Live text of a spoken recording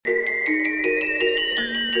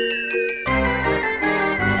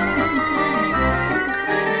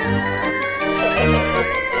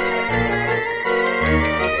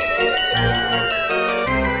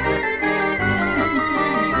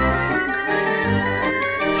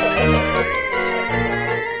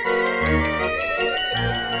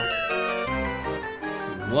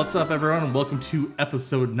What's up, everyone, and welcome to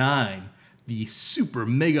episode 9, the Super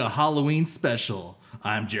Mega Halloween Special.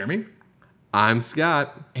 I'm Jeremy. I'm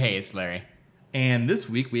Scott. Hey, it's Larry. And this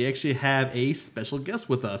week, we actually have a special guest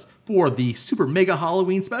with us for the Super Mega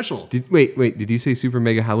Halloween Special. Wait, did you say Super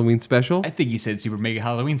Mega Halloween Special? I think you said Super Mega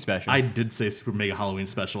Halloween Special. I did say Super Mega Halloween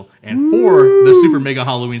Special. And for the Super Mega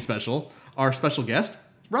Halloween Special, our special guest,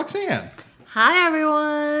 Roxanne. Hi,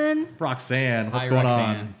 everyone. Roxanne, what's Hi, going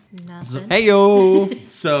Roxanne. Nothing. Hey yo! on?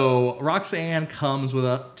 So, Roxanne comes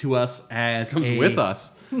to us as with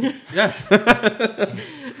us. Yes.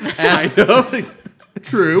 As,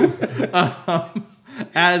 true.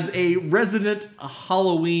 As a resident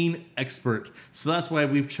Halloween expert. So that's why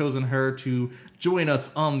we've chosen her to join us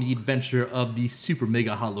on the adventure of the Super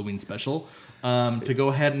Mega Halloween Special. To go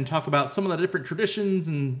ahead and talk about some of the different traditions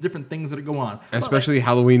and different things that go on. Especially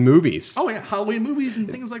Halloween movies. Oh, yeah. Halloween movies and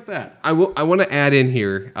things like that. I want to add in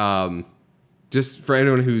here, just for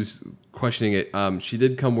anyone who's questioning it, she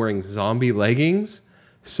did come wearing zombie leggings.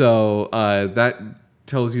 So that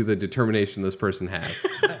tells you the determination this person has.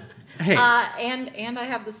 Hey. And I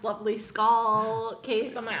have this lovely skull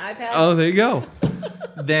case on my iPad. Oh, there you go.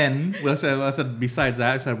 Then, I said besides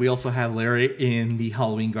that, we also have Larry in the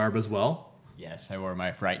Halloween garb as well. Yes, I wore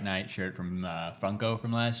my Fright Night shirt from Funko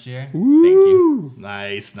from last year. Woo. Thank you.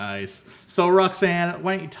 Nice. So, Roxanne,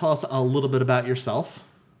 why don't you tell us a little bit about yourself?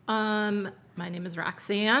 My name is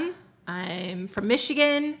Roxanne. I'm from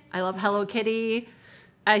Michigan. I love Hello Kitty.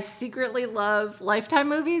 I secretly love Lifetime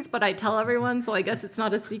movies, but I tell everyone, so I guess it's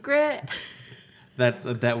not a secret.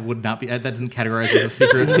 That would not be. That doesn't categorize as a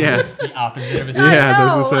secret. Yes. The opposite of a Yeah, I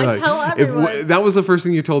that's know, just so I like, tell everyone. that was the first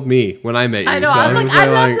thing you told me when I met you. I know. so I was like, I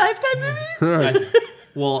love like, Lifetime movies.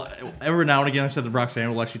 Well, every now and again, I said to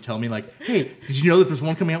Roxanne will actually tell me like, "Hey, did you know that there's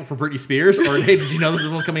one coming out for Britney Spears?" Or, "Hey, did you know that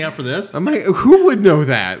there's one coming out for this?" I'm like, who would know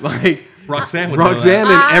that? Like Roxanne would know Roxanne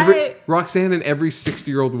that. and every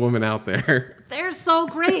 60-year-old woman out there. They're so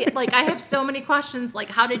great. Like, I have so many questions. Like,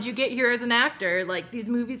 how did you get here as an actor? Like, these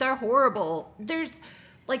movies are horrible. There's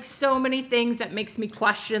like so many things that makes me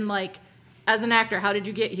question, like, as an actor, how did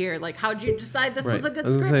you get here? Like, how did you decide this was a good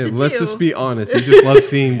script to do? Let's just be honest. You just love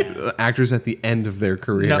seeing actors at the end of their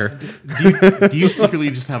career. No, do you secretly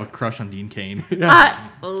just have a crush on Dean Cain?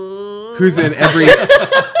 Who's in every...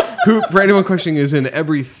 Who, for anyone questioning, is in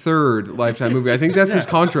every third Lifetime movie. I think that's his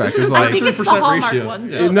contract. It's I like think it's the 3% Hallmark ratio. one.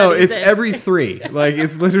 So no, that is it's it. every 3. Like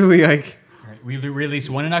it's literally like All right, we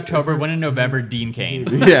released one in October, one in November, Dean Cain.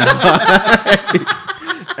 yeah.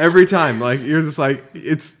 Every time, like you're just like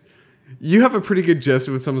you have a pretty good gist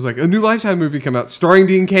when someone's like a new Lifetime movie come out starring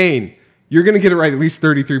Dean Cain. You're gonna get it right at least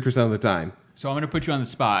 33% of the time. So I'm going to put you on the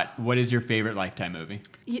spot. What is your favorite Lifetime movie?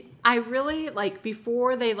 I really, like,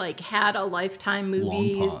 before they, like, had a Lifetime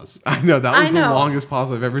movie. Long pause. I know that was I know. the longest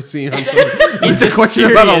pause I've ever seen on something. With the question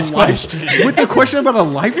about a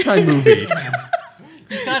Lifetime movie.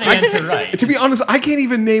 You got to answer right. To be honest, I can't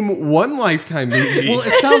even name one Lifetime movie. Well,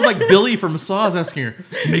 it sounds like Billy from Saw is asking her,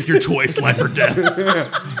 "Make your choice, life or death,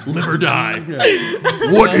 live or die."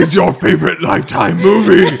 What is your favorite Lifetime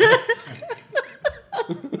movie?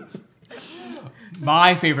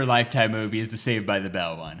 My favorite Lifetime movie is the Saved by the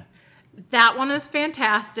Bell one. That one is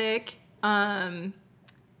fantastic. The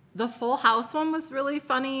Full House one was really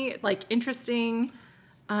funny, like, interesting.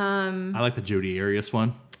 I like the Jodi Arias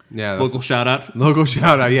one. Yeah, Local shout out. logo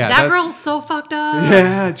shout out. Yeah, That girl's so fucked up.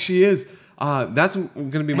 Yeah, she is. That's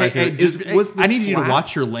gonna be my favorite. I need you to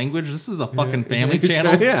watch your language. This is a fucking family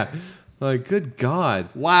channel. Yeah, like good God.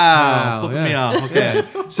 Wow. Flipping me off. Okay.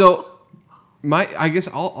 So, I guess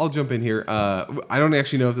I'll jump in here. I don't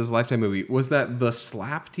actually know if this is a Lifetime movie. Was that the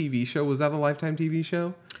Slap TV show? Was that a Lifetime TV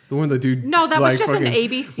show? The one the dude. No, that was like, just an fucking-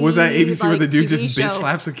 ABC, Was that ABC where like, the dude TV just show. bitch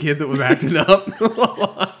slaps a kid that was acting up?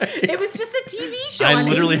 It was just a TV show. I on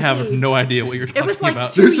literally ABC. have no idea what you're talking It was like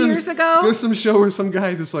about. 2 years ago. There's some show where some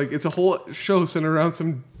guy just like it's a whole show centered around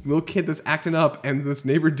some little kid that's acting up, and this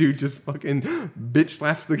neighbor dude just fucking bitch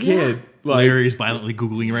slaps the kid. Larry's violently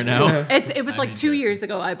Googling right now. It was like 2 years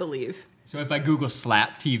ago, I believe. So if I Google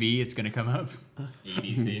Slap TV, it's going to come up.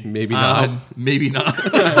 ABC. Maybe not. Maybe not.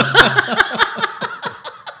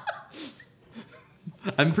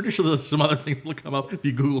 I'm pretty sure there's some other things that'll come up if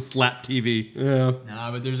you Google Slap TV. Yeah.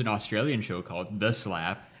 Nah, but there's an Australian show called The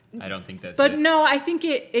Slap. I don't think that's But it. no, I think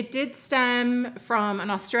it did stem from an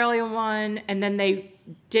Australian one, and then they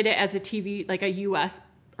did it as a TV, like a U.S.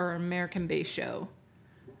 or American-based show.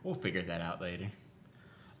 We'll figure that out later.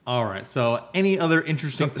 All right. So, any other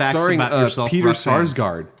interesting facts Starring about yourself, Peter Roxanne?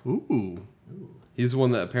 Sarsgaard. Ooh. He's the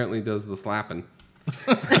one that apparently does the slapping.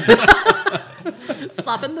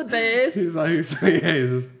 Slapping the bass. He's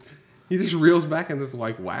just He just reels back and just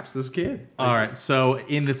like whaps this kid. All right. So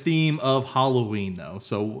in the theme of Halloween, though,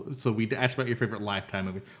 so we asked about your favorite Lifetime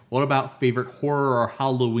movie. What about favorite horror or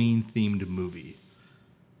Halloween themed movie?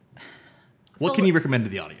 What can you recommend to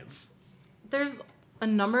the audience? There's a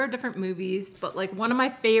number of different movies, but like one of my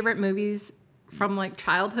favorite movies from like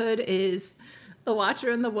childhood is The Watcher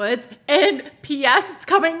in the Woods, and P.S. it's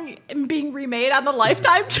coming and being remade on the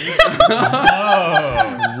Lifetime channel.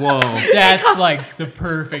 Whoa. That's like the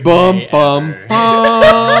perfect Bum day bum ever.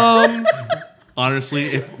 bum.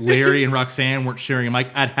 Honestly, if Larry and Roxanne weren't sharing a mic,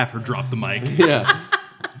 I'd have her drop the mic. Yeah.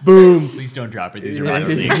 Boom. Please don't drop it. These are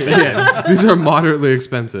moderately expensive. Yeah. These are moderately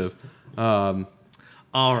expensive. All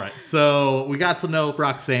right. So we got to know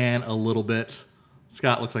Roxanne a little bit.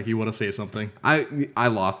 Scott, looks like you want to say something. I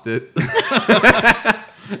lost it.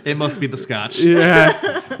 It must be the scotch.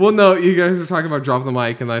 Yeah. Well, no, you guys were talking about dropping the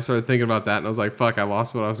mic, and I started thinking about that, and I was like, "Fuck, I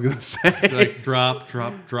lost what I was gonna say." Like drop,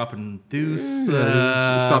 and deuce.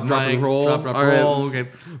 Stop, drop, and roll. Drop, All right, roll. Okay.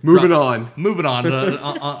 moving on. Moving on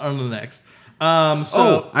on to the next.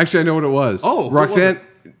 Actually, I know what it was. Oh, what was Roxanne.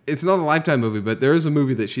 It's not a Lifetime movie, but there is a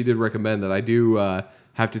movie that she did recommend that I do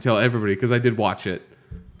have to tell everybody because I did watch it.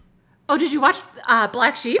 Oh, did you watch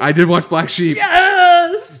Black Sheep? I did watch Black Sheep.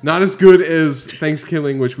 Yes! Not as good as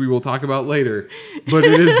ThanksKilling, which we will talk about later, but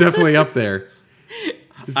it is definitely up there.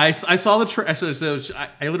 I saw the trailer.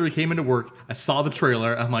 I literally came into work. I saw the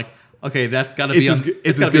trailer. I'm like, okay, that's got to be.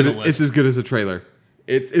 It's as good as a trailer.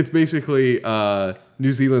 It's basically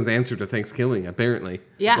New Zealand's answer to ThanksKilling, apparently.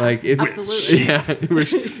 Yeah, like it's, absolutely. Yeah,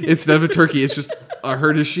 instead of a turkey, it's just a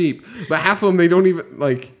herd of sheep. But half of them, they don't even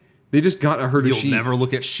like. They just got a herd of sheep. You'll never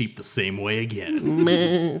look at sheep the same way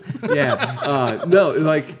again. Yeah. No,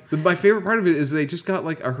 like my favorite part of it is they just got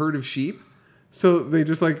like a herd of sheep. So they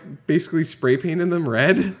just like basically spray painted them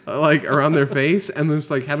red, like around their face, and just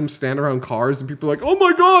like had them stand around cars, and people are like, "Oh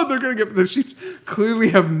my god, they're gonna get." The sheep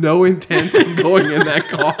clearly have no intent of going in that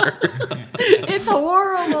car. It's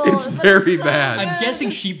horrible. It's very bad. I'm guessing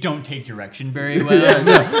sheep don't take direction very well. Yeah,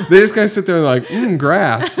 no, they just kind of sit there and like,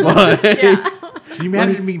 grass. Like, Can you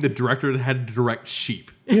imagine being the director that had to direct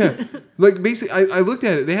sheep? yeah, like basically, I looked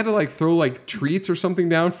at it. They had to like throw like treats or something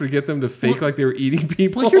down to get them to fake like they were eating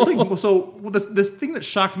people. Well, here's the thing. So the thing that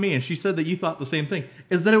shocked me, and she said that you thought the same thing,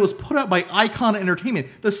 is that it was put out by Icon Entertainment,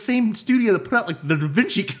 the same studio that put out like the Da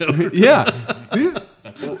Vinci Code. Yeah,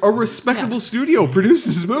 a respectable studio produced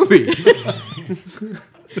this movie.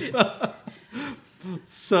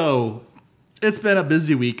 So it's been a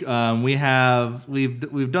busy week.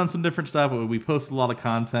 We've done some different stuff. We posted a lot of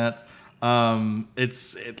content.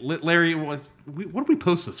 Larry, what did we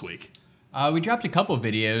post this week? We dropped a couple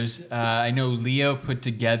videos. I know Leo put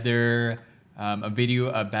together a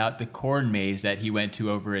video about the corn maze that he went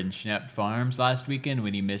to over in Schnepp Farms last weekend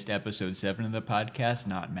when he missed episode 7 of the podcast,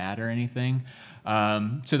 Not Mad or anything.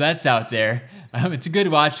 So that's out there. It's a good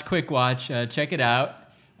watch, quick watch. Check it out.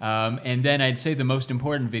 And then I'd say the most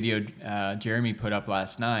important video Jeremy put up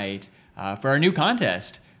last night for our new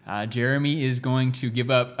contest. Jeremy is going to give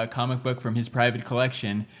up a comic book from his private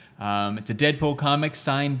collection. It's a Deadpool comic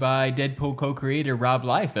signed by Deadpool co-creator Rob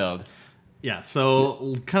Liefeld. Yeah,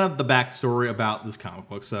 so kind of the backstory about this comic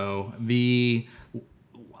book. So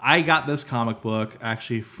I got this comic book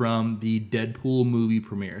actually from the Deadpool movie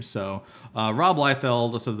premiere. So Rob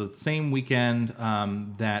Liefeld, so the same weekend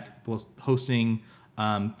that was hosting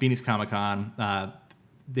Phoenix Comic-Con,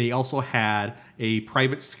 they also had a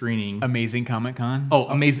private screening. Amazing Comic Con. Oh,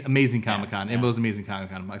 amazing Comic-Con. Yeah. It was Amazing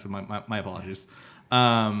Comic-Con. I said my apologies.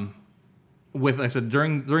 I said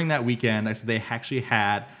during that weekend, I said they actually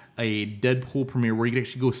had a Deadpool premiere where you could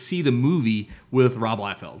actually go see the movie with Rob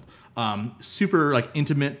Liefeld. Super like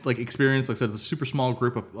intimate like experience. Like I said, it was a super small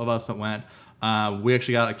group of us that went. We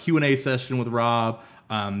actually got a Q&A session with Rob.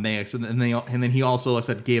 And then he also, like I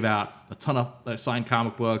said, gave out a ton of signed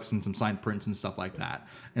comic books and some signed prints and stuff like that.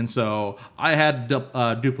 And so I had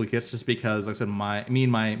duplicates just because, like I said, me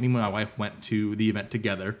and my wife went to the event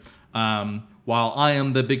together. While I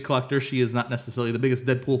am the big collector, she is not necessarily the biggest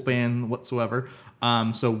Deadpool fan whatsoever.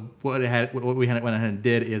 So what we went ahead and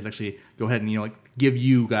did is actually go ahead and give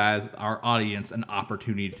you guys, our audience, an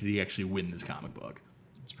opportunity to actually win this comic book.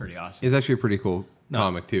 It's pretty awesome. It's actually a pretty cool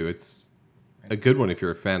comic too. It's a good one if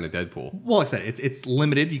you're a fan of Deadpool. Well, like I said, it's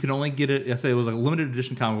limited. You can only get it. I say it was a limited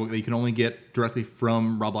edition comic book that you can only get directly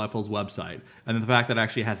from Rob Liefeld's website, and then the fact that it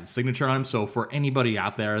actually has a signature on him. So for anybody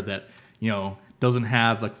out there that doesn't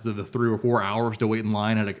have like the 3 or 4 hours to wait in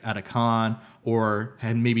line at a con, or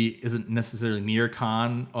maybe isn't necessarily near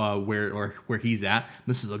con where he's at,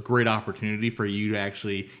 this is a great opportunity for you to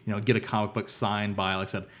actually get a comic book signed by, like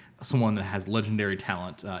I said, someone that has legendary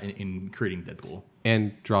talent in creating Deadpool.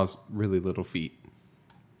 And draws really little feet.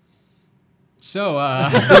 So,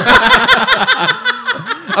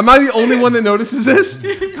 Am I the only one that notices this?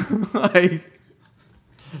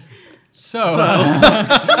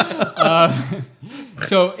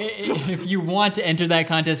 If you want to enter that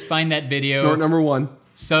contest, find that video. Short number 1.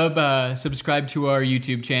 Subscribe to our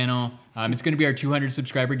YouTube channel. It's going to be our 200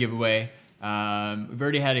 subscriber giveaway. We've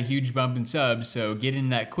already had a huge bump in subs, so get in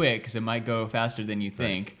that quick because it might go faster than you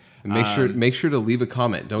think. And make sure to leave a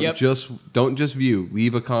comment. Don't just view.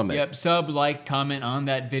 Leave a comment. Yep. Sub, like, comment on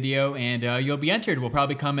that video, and you'll be entered. We'll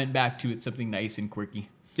probably comment back to it something nice and quirky.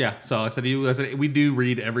 Yeah, so like I said, we do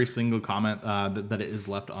read every single comment that is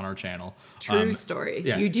left on our channel. True story.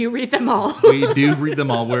 Yeah. You do read them all. We do read them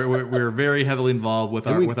all. We're very heavily involved with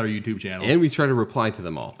our YouTube channel, and we try to reply to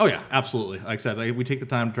them all. Oh yeah, absolutely. Like I said, we take the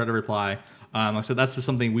time to try to reply. Like I said, that's just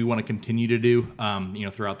something we want to continue to do.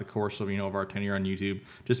 Throughout the course of of our tenure on YouTube,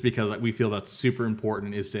 just because we feel that's super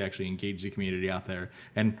important is to actually engage the community out there,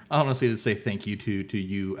 and honestly to say thank you to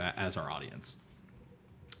you as our audience.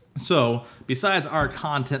 So, besides our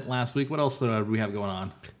content last week, what else do we have going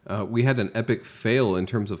on? We had an epic fail in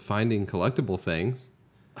terms of finding collectible things.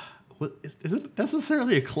 What is it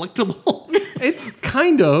necessarily a collectible? It's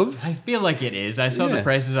kind of. I feel like it is. I saw the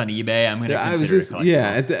prices on eBay. I'm going to consider it collectible.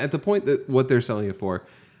 Yeah, at the point that what they're selling it for,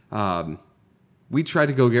 we tried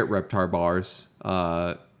to go get Reptar bars.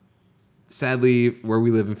 Sadly, where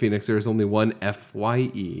we live in Phoenix, there's only one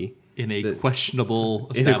FYE in a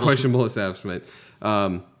questionable establishment.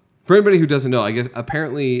 For anybody who doesn't know, I guess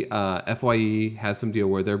apparently FYE has some deal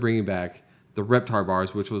where they're bringing back the Reptar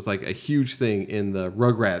bars, which was like a huge thing in the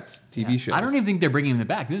Rugrats TV show. I don't even think they're bringing them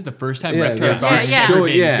back. This is the first time Reptar bars Yeah. have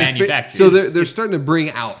been manufactured. So they're starting to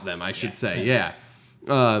bring out them, I should say. Yeah.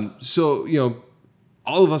 So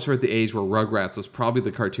all of us are at the age where Rugrats was probably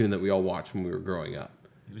the cartoon that we all watched when we were growing up.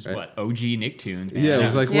 It was what? OG Nicktoons. Yeah, it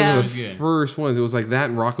was like one of the good. first ones. It was like that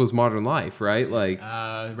and Rocko's Modern Life, right? Like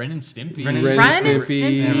Ren and Stimpy. Ren and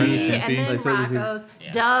Stimpy. And then Like, some of these Rocco's.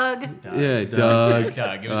 Doug. Yeah, Doug.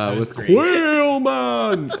 Doug. It was With great.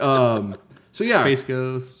 Quailman. So yeah. Space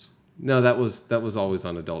Ghosts. No, that was always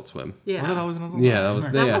on Adult Swim. Yeah. Was that always another one? Yeah, that was.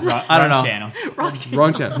 I don't know. Channel.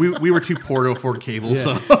 Wrong channel. We were too poor to afford cable,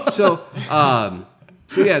 so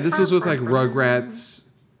So yeah, this was with like Rugrats.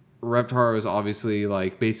 Reptar was obviously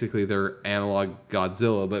like basically their analog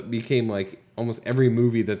Godzilla, but became like almost every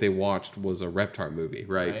movie that they watched was a Reptar movie,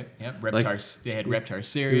 right? Yep. Reptar. They had Reptar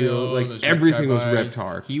cereal. Like everything was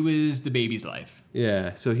Reptar. He was the baby's life.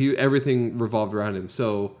 Yeah, so everything revolved around him.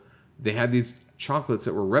 So they had these chocolates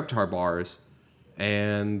that were Reptar bars,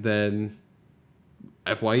 and then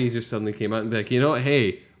FYE just suddenly came out and be like,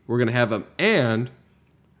 hey, we're gonna have them, and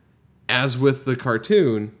as with the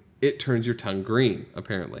cartoon, it turns your tongue green,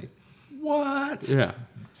 apparently. what? Yeah.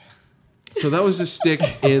 So that was a stick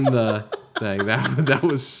in the thing. That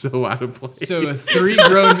was so out of place. So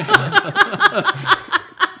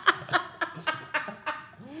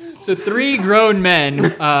three grown men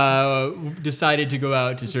decided to go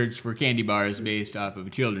out to search for candy bars based off of a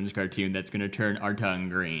children's cartoon that's going to turn our tongue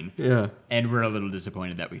green. Yeah. And we're a little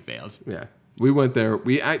disappointed that we failed. Yeah. We went there.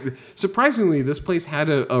 Surprisingly, this place had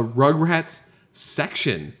a Rugrats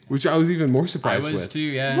section, which I was even more surprised with. I was too,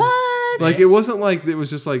 yeah. What? Like, it wasn't like it was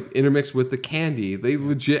just like intermixed with the candy. They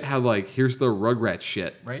legit had like, here's the Rugrats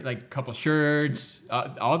shit. Right? Like a couple shirts,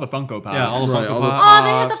 all the Funko Pops. Yeah, all the Right, Funko all the- Pops. Oh, they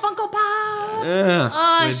had the Funko Pops. Yeah. Oh,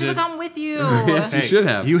 I They should have did. gone with you. Yes, you should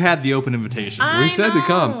have. You had the open invitation. I We said to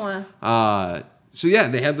come. know. So yeah,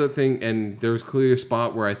 they had the thing, and there was clearly a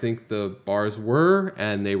spot where I think the bars were,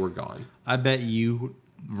 and they were gone. I bet you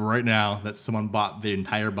right now that someone bought the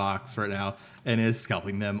entire box right now and is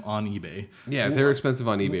scalping them on eBay. Yeah, they're expensive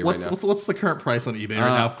on eBay right now. What's the current price on eBay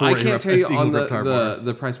right now for I can't tell you single on Reptar bar?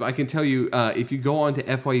 the price, but I can tell you if you go onto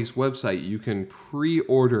FYE's website, you can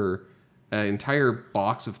pre-order an entire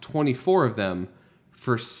box of 24 of them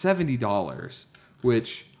for $70,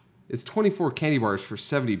 which is 24 candy bars for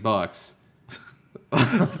 $70.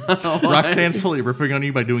 Roxanne's totally ripping on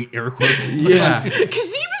you by doing air quotes. Yeah.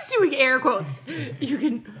 Because he was doing air quotes. You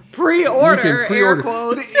can pre-order, air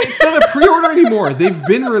quotes. It's not a pre-order anymore. They've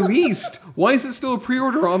been released. Why is it still a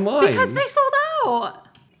pre-order online? Because they sold out.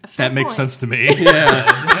 That makes sense to me.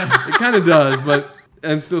 Yeah, it kind of does, but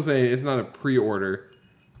I'm still saying it's not a pre-order.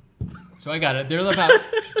 So I got it. They're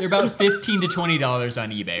about $15 to $20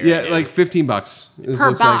 on eBay. Right Yeah, now. like $15. This Per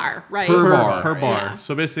looks bar, right. Per Per bar. Per bar. Yeah.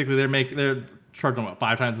 So basically, they're charging what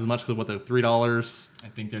 5 times as much because what they're $3. I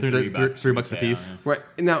think they're $3 $3 a piece. Yeah. Right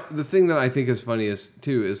now, the thing that I think is funny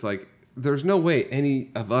is like there's no way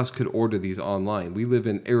any of us could order these online. We live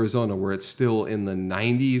in Arizona where it's still in the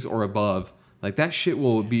 90s or above. Like that shit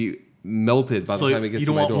will be melted by the time it gets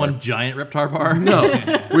to my door. You don't want one giant Reptar bar? No,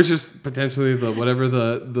 which is potentially whatever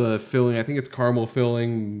the filling. I think it's caramel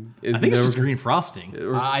filling. I think it's just green frosting.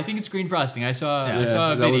 I think it's green frosting. I saw a Is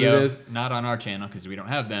that what video, it is? not on our channel because we don't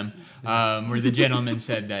have them, where the gentleman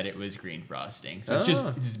said that it was green frosting. So it's just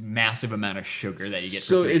this massive amount of sugar that you get.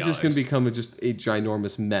 So for $3. it's just going to become just a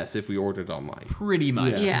ginormous mess if we order it online. pretty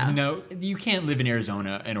much. Yeah. There's no, you can't live in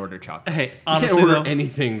Arizona and order chocolate. Hey, You honestly, can't order though,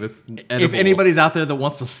 anything that's if edible. anybody's out there that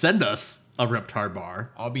wants to send us a Reptar bar,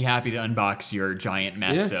 I'll be happy to unbox your giant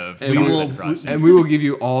mess of And chocolate frosting. and we will give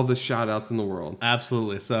you all the shout outs in the world.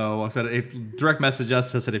 absolutely. So like I said, if direct message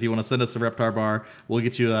us, I said if you want to send us a Reptar bar, we'll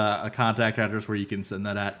get you a contact address where you can send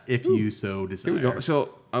that at if you so desire. Here we go.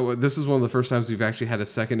 So this is one of the first times we've actually had a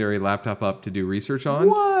secondary laptop up to do research on.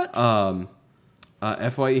 What?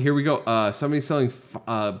 FYE, here we go. Somebody's selling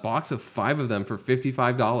a box of 5 of them for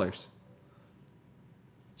 $55.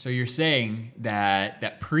 So you're saying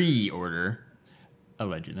that pre-order,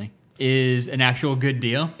 allegedly, is an actual good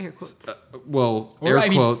deal? Air quotes. Well, Or, air I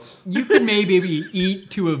mean, quotes. You could maybe eat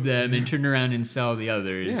 2 of them and turn around and sell the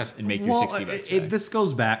others Yeah. and make your $60 back. This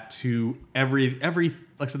goes back to every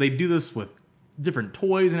like I said, they do this with different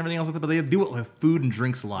toys and everything else like that, but they do it with food and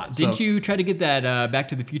drinks a lot. Didn't you try to get that Back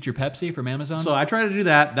to the Future Pepsi from Amazon? So I tried to do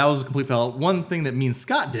that. That was a complete fail. One thing that me and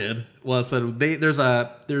Scott did was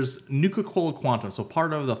that there's Nuka-Cola Quantum. So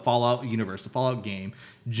part of the Fallout universe, the Fallout game,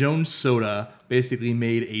 Jones Soda basically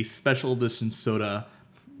made a special edition soda,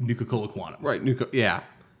 Nuka-Cola Quantum. Right, yeah.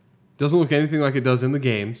 Doesn't look anything like it does in the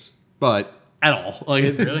games, but At all. Like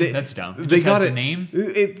Really? That's dumb. It they just got has it. the name?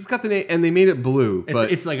 It's got the name, and they made it blue.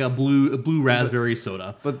 But it's like a blue raspberry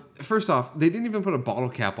soda. But first off, they didn't even put a bottle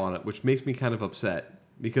cap on it, which makes me kind of upset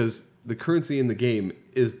because the currency in the game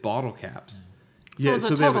is bottle caps. So it's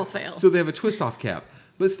a they have total fail. So they have a twist off cap.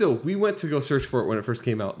 But still, we went to go search for it when it first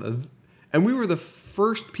came out, and we were the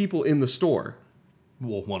first people in the store.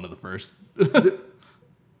 Well, one of the first.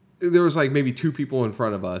 There was like maybe 2 people in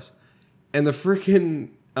front of us, and the freaking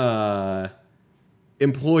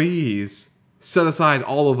employees set aside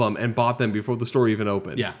all of them and bought them before the store even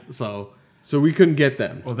opened. Yeah. So we couldn't get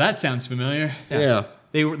them. Well, that sounds familiar. Yeah.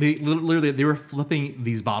 they were flipping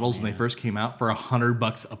these bottles when they first came out for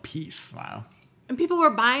 $100 a piece. Wow. And people were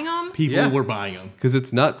buying them? People Yeah. were buying them. Because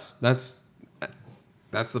it's nuts. That's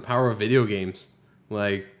the power of video games.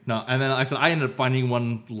 Like, No, and then like I said I ended up finding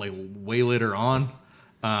one like way later on,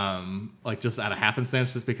 like just out of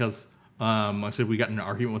happenstance, just because like I said we got in an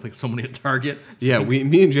argument with like somebody at Target. yeah,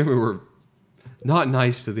 me and Jimmy were not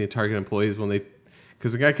nice to the Target employees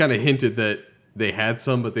because the guy kind of hinted that they had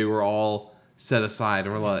some, but they were all set aside,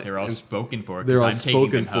 and we're like, They're all spoken for. 'Cause they're all I'm taking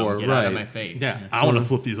spoken them home. for, Get out of right. my face. Yeah, I want to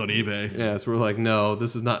flip these on eBay. yeah, so we're like, no,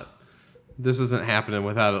 this isn't happening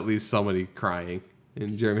without at least somebody crying.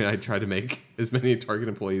 And Jeremy and I tried to make as many Target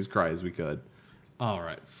employees cry as we could. All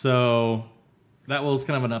right, so that was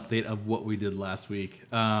kind of an update of what we did last week.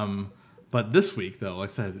 But this week, though, like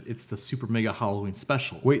I said, it's the Super Mega Halloween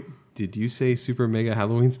Special. Wait, did you say Super Mega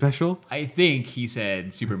Halloween Special? I think he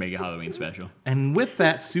said Super Mega Halloween Special. And with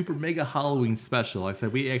that Super Mega Halloween Special, like I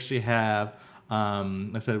said, we actually have,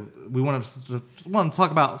 like I said, we want to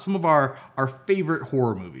talk about some of our favorite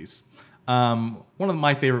horror movies. One of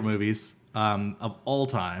my favorite movies of all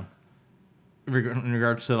time, in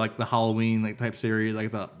regards to like the Halloween like type series,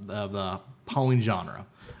 like the Halloween genre.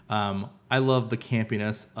 I love the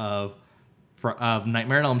campiness of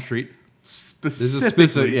Nightmare on Elm Street.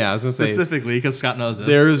 Specifically, yeah, I was gonna say, specifically because Scott knows this.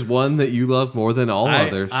 There is one that you love more than all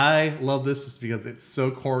others. I love this just because it's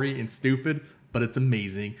so corny and stupid, but it's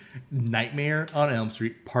amazing. Nightmare on Elm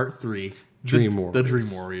Street Part 3. Dream The Warriors.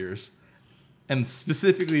 Dream Warriors. And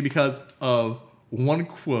specifically because of one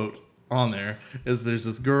quote on there is there's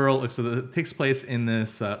this girl, so it takes place in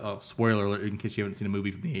this, spoiler alert in case you haven't seen a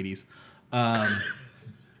movie from the 80s.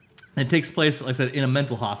 It takes place, like I said, in a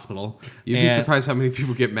mental hospital. You'd be surprised how many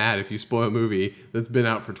people get mad if you spoil a movie that's been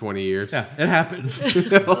out for 20 years. Yeah, it happens.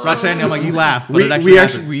 Roxanne, I'm like, you laugh, but it actually we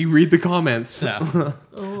happens. read the comments.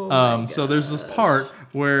 Yeah. So there's this part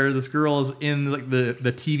where this girl is in like the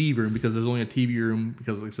TV room because there's only a TV room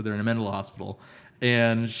because like I said they're in a mental hospital,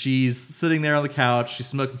 and she's sitting there on the couch, she's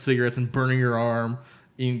smoking cigarettes and burning her arm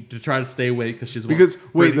to try to stay awake because she's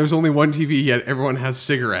there's only one TV yet everyone has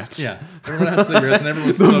cigarettes. yeah, everyone has cigarettes and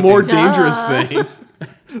everyone's The smoking. more Duh. dangerous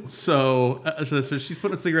thing. So she's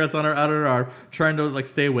putting cigarettes on her out of her arm, trying to like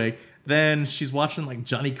stay awake. then she's watching like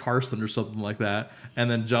Johnny Carson or something like that,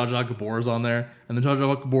 and then Zsa Zsa Gabor's on there, and then Zsa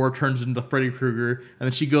Zsa Gabor turns into Freddy Krueger, and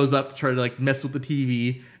then she goes up to try to like mess with the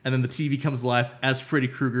TV, and then the TV comes to life as Freddy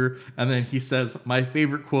Krueger, and then he says my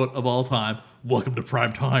favorite quote of all time, "Welcome to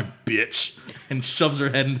prime time, bitch," and shoves her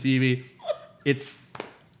head in the TV. It's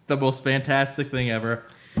the most fantastic thing ever.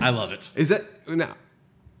 I love it. Is that now?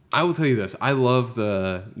 I will tell you this. I love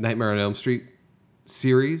the Nightmare on Elm Street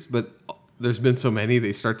series, but there's been so many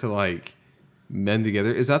they start to like mend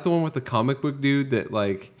together. Is that the one with the comic book dude that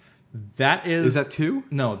like? That is that 2?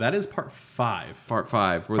 No, that is part 5. Part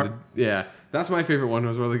 5. That's my favorite one.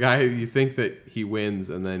 Was where the guy you think that he wins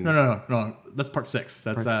and then No. That's part 6.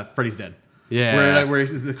 That's Freddy's dead. Yeah, where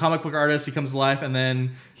he's the comic book artist, he comes to life, and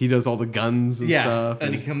then he does all the guns and stuff,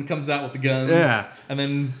 and he comes out with the guns. Yeah, and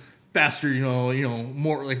then faster,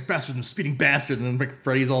 more like faster than a speeding bastard, and then like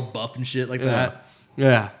Freddy's all buff and shit like that.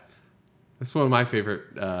 Yeah, that's one of my favorite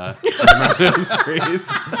streets.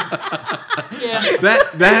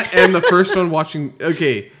 That and the first one watching.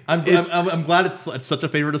 Okay, I'm glad it's such a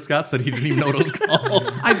favorite of Scott's that he didn't even know what it was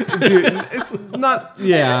called. Dude, it's not.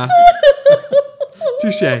 Yeah.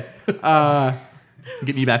 Touche.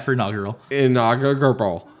 Get me back for inaugural. The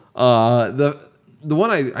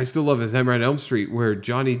one I still love is Nightmare on Elm Street, where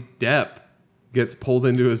Johnny Depp gets pulled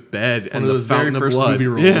into his bed and the fountain of blood. Movie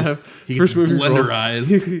roles. Yeah, he gets blender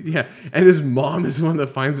eyes. Yeah, and his mom is the one that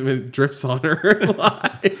finds him and drips on her.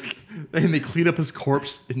 And they clean up his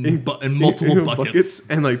corpse in multiple buckets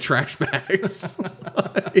and like trash bags.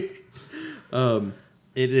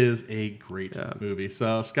 It is a great movie.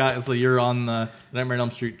 So Scott, so you're on the Nightmare on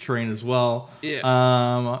Elm Street train as well.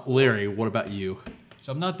 Yeah. Larry, what about you?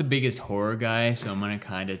 So I'm not the biggest horror guy, so I'm gonna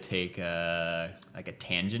kind of take a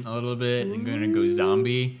tangent a little bit. I'm gonna go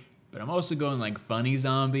zombie, but I'm also going like funny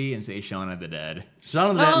zombie and say Shaun of the Dead. Shaun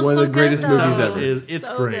of the Dead, one of the greatest movies ever. It's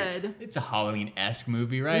so great. Good. It's a Halloween-esque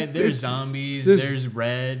movie, right? There's zombies. There's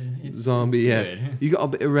red. It's zombie. It's Yes, good. you got a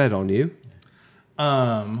bit of red on you.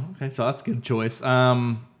 Okay, so that's a good choice.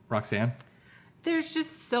 Roxanne. There's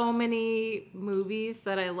just so many movies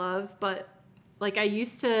that I love, but like I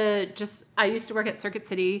used to work at Circuit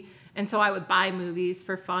City, and so I would buy movies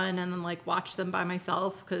for fun and then like watch them by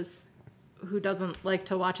myself, because who doesn't like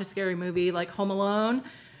to watch a scary movie like Home Alone?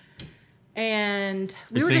 And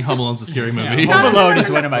You're saying Home Alone's a scary movie. Yeah, Home Alone is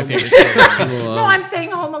one of my favorites. No, I'm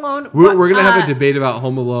saying Home Alone. We're gonna have a debate about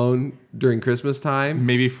Home Alone during Christmas time.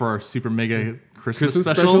 Maybe for our super mega Christmas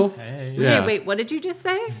special. Hey. Yeah. Hey, wait, what did you just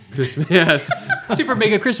say? Christmas. Yes. Super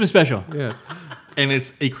mega Christmas special. Yeah. And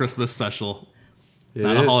it's a Christmas special. It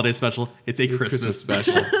Not is. a holiday special. It's a Christmas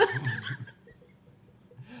special.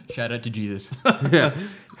 Shout out to Jesus. Yeah.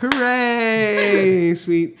 Hooray!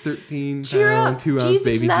 Sweet 13 Cheer pound, up, 2 ounce Jesus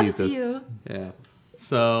baby loves Jesus. you. Yeah.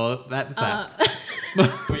 So that's that.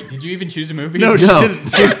 Wait, did you even choose a movie? No, she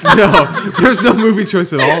didn't. No, there's no movie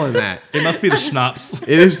choice at all in that. It must be the schnapps.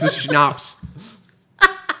 It is the schnapps.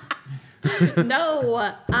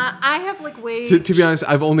 No, I have like way. To be honest,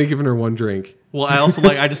 I've only given her one drink. Well,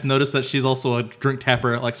 I just noticed that she's also a drink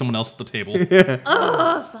tapper like someone else at the table.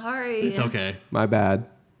 Oh, sorry. It's okay. My bad.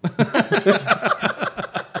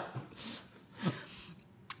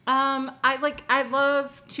 I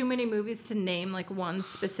love too many movies to name like one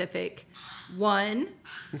specific one.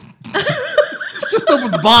 Just open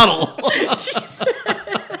the bottle.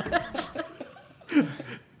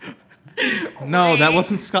 No, that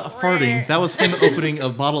wasn't Scott farting. That was him opening a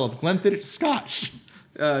bottle of Glenfiddich Scotch.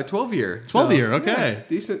 12-year. 12-year, okay. Yeah,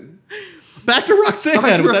 decent. Back to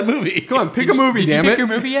Roxanne with that movie. Come on, pick a movie, Did damn you it. pick your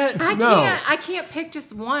movie yet? I can't pick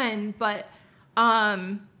just one, but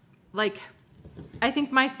I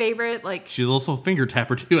think my favorite She's also a finger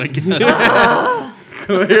tapper too, I guess.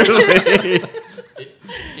 Clearly.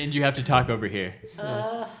 And you have to talk over here.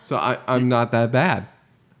 So I'm not that bad.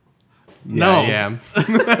 No. I am.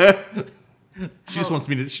 She just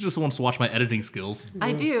wants to watch my editing skills.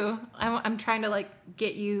 I do. I'm trying to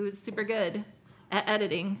get you super good at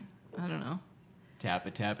editing. I don't know.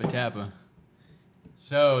 Tappa, tappa, tappa.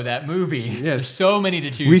 So that movie. Yes. There's so many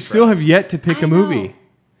to choose We from. still have yet to pick I a movie. know.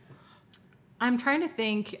 I'm trying to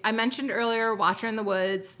think. I mentioned earlier Watcher in the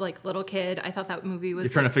Woods, little kid. I thought that movie was.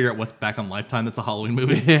 You're trying to figure out what's back on Lifetime that's a Halloween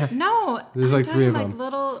movie. Yeah. No, There's I'm 3 of talking them.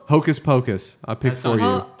 Little. Hocus Pocus. I'll pick That's for on,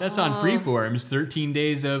 you. That's on Freeform's 13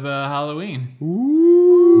 Days of Halloween.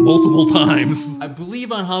 Multiple times. I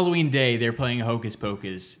believe on Halloween Day they're playing Hocus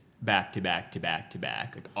Pocus back to back to back to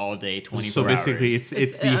back, all day, 24 So basically, hours.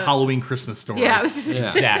 it's the Halloween Christmas story. Yeah, I was just.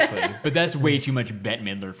 Exactly. But that's way too much Bette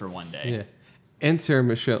Midler for one day. Yeah. And Sarah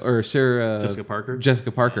Jessica Parker.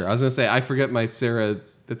 Jessica Parker. I was gonna say I forget my Sarah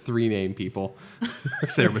The 3 name people.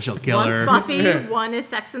 Sarah Michelle One's Gellar. Buffy, one is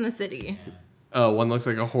Sex in the City. One looks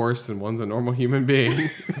like a horse and one's a normal human being.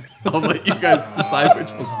 I'll let you guys decide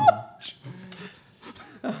which one's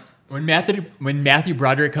which. When Matthew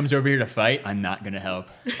Broderick comes over here to fight, I'm not gonna help.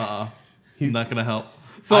 He's not gonna help.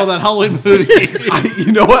 So that Halloween movie.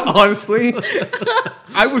 You know what? Honestly,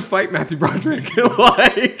 I would fight Matthew Broderick.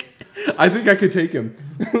 I think I could take him.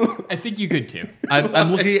 I think you could too.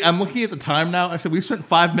 I'm looking at the time now. I said we've spent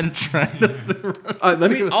 5 minutes trying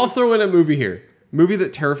to. I'll throw in a movie here. Movie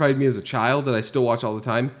that terrified me as a child that I still watch all the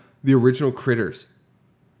time. The original Critters.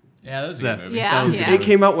 Yeah, that was a good movie. Yeah, It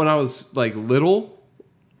came out when I was like little.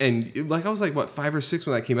 And I was like, 5 or 6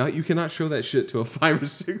 when that came out? You cannot show that shit to a 5 or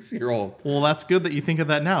 6-year-old. Well, that's good that you think of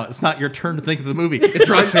that now. It's not your turn to think of the movie. It's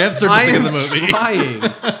Roxanne's turn to think of the movie.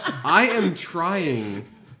 I am trying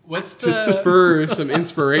What's to the spur some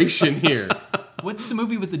inspiration here. What's the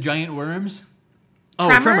movie with the giant worms? Oh,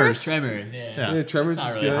 Tremors? Tremors. Yeah. Yeah. Yeah, Tremors It's not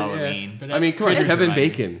is really good. Halloween, Yeah. but I mean, come on, Critters Kevin remind me.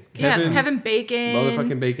 Bacon. Yeah, it's Kevin Bacon.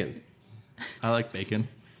 Motherfucking Bacon. I like bacon.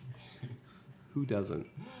 Who doesn't?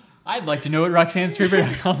 I'd like to know what Roxanne's favorite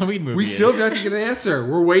Halloween movie We is. still have got to get an answer.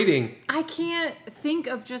 We're waiting. I can't think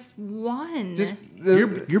of just one.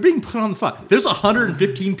 You're being put on the spot. There's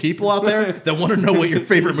 115 people out there that want to know what your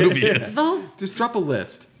favorite movie is. Just drop a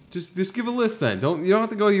list. Just give a list then. You don't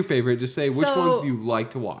have to go with your favorite. Just say which So- ones do you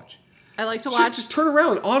like to watch. I like to Shit, watch just turn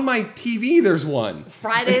around. On my TV, there's one.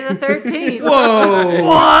 Friday the 13th. Whoa!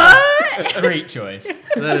 What? Great choice.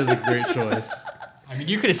 That is a great choice. I mean,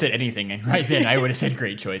 you could have said anything, and right then I would have said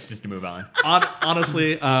great choice just to move on.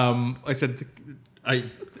 Honestly, I said,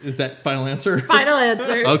 is that final answer? Final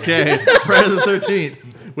answer. Okay, Friday the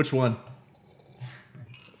 13th. Which one?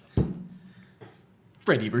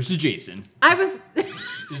 Freddy versus Jason. I was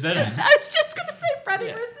Is that I was just gonna say Freddy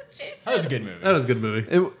Yeah. versus Jason. That was a good movie. That was a good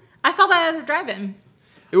movie. I saw that at the drive-in.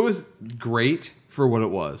 It was great for what it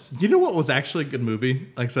was. You know what was actually a good movie?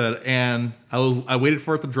 Like I said, and I waited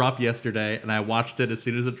for it to drop yesterday, and I watched it as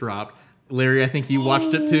soon as it dropped. Larry, I think you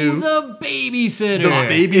watched it too. The Babysitter. The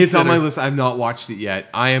Babysitter. It's on my list. I've not watched it yet.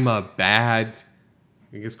 I am a bad,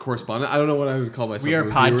 correspondent. I don't know what I would call myself. We are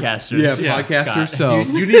Reviewer. podcasters. Yeah, Yeah, podcasters. Scott. So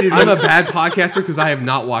You need to I'm a bad podcaster because I have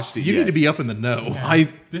not watched it You yet. need to be up in the know.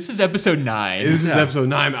 This is episode 9. This is Yeah. episode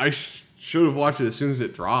 9. I should have watched it as soon as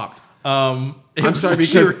it dropped. I'm sorry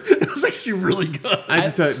because it was actually really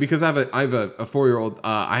good. because I have a 4-year-old.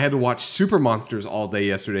 I had to watch Super Monsters all day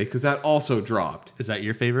yesterday because that also dropped. Is that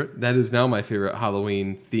your favorite? That is now my favorite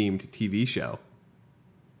Halloween themed TV show.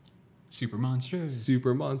 Super Monsters.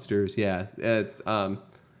 Super Monsters, yeah, it's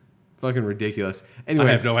fucking ridiculous. Anyways,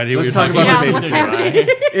 I have no idea what let's you're talk talking about Yeah, the what's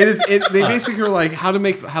Babysitter. happening? They basically were like, how to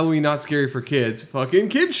make Halloween not scary for kids. Fucking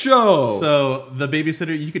kids show. So the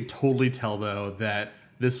Babysitter, you could totally tell though that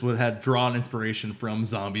this had drawn inspiration from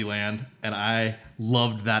Zombieland, and I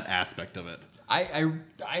loved that aspect of it. I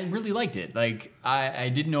really liked it. Like, I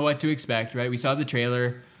didn't know what to expect, right? We saw the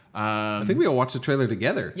trailer. I think we all watched the trailer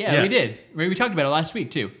together. Yeah, Yes. we did. We talked about it last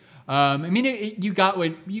week too. I mean, you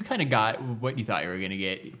kind of got what you thought you were gonna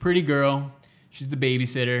get. Pretty girl. She's the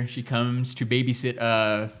babysitter. She comes to babysit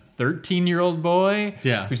a 13-year-old boy.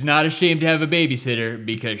 Yeah. Who's not ashamed to have a babysitter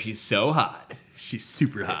because she's so hot. She's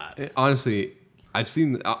super hot. Honestly, I've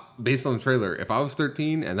seen, based on the trailer, if I was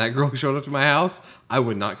 13 and that girl showed up to my house, I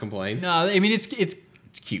would not complain. No, I mean it's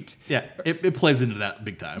cute. Yeah, it plays into that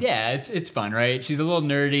big time. Yeah, it's fun, right? She's a little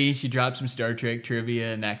nerdy. She drops some Star Trek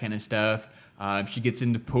trivia and that kind of stuff. She gets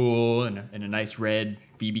in the pool in a nice red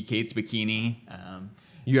Phoebe Cates bikini.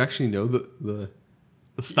 You actually know the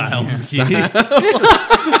The style.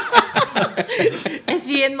 Is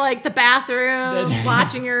she in like the bathroom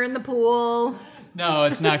watching her in the pool? No,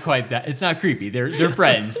 it's not quite that. It's not creepy. They're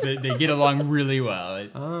friends. They get along really well.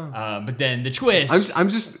 But then the twist.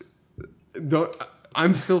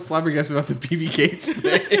 I'm still flabbergasted about the PB Gates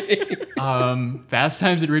thing. Fast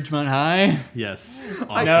Times at Ridgemont High. Yes.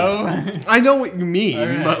 No, I know what you mean, All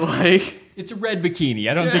right. but like, it's a red bikini.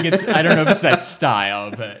 I don't think it's. I don't know if it's that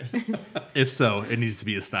style, but If so, it needs to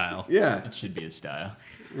be a style. yeah, it should be a style.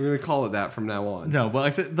 we're gonna call it that from now on. No, but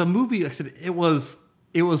like I said, the movie, like I said, it was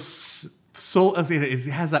so, it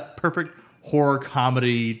has that perfect horror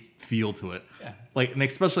comedy feel to it. Yeah. Like, and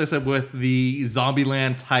especially I said with the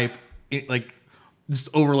Zombieland type, like just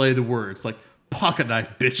overlay the words like pocket knife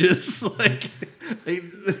bitches.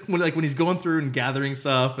 when he's going through and gathering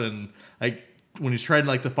stuff, and like when he's trying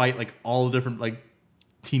to fight like all the different like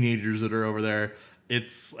teenagers that are over there,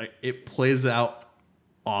 it's like it plays out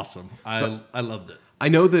awesome. I loved it. I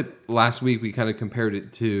know that last week we kind of compared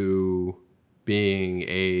it to being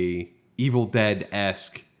a Evil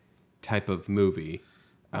Dead-esque type of movie.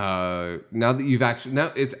 Now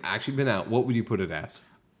it's actually been out, what would you put it as?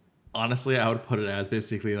 Honestly, I would put it as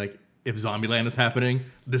basically like if Zombieland is happening,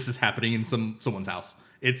 this is happening in someone's house.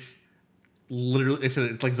 It's literally it's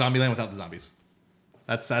like Zombieland without the zombies.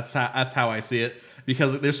 That's how I see it,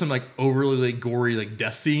 because there's some like overly like gory like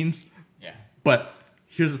death scenes. Yeah. But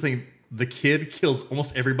here's the thing: the kid kills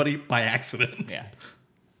almost everybody by accident. Yeah.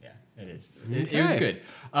 Yeah. It is. It was good.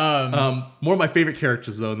 One of my favorite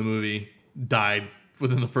characters though in the movie died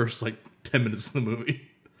within the first like 10 minutes of the movie.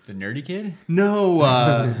 The nerdy kid? No,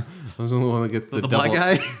 I was the only one that gets the black double,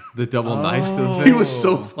 guy. the double knife to the He thing. was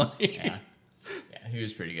so funny. Yeah. Yeah, he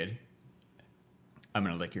was pretty good. I'm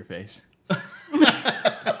gonna lick your face.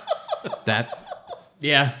 That.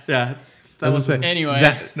 Yeah. Yeah. That was Anyway.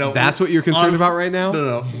 that's what you're concerned honest- about right now.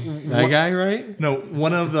 No. That guy, right? No,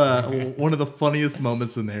 one of the funniest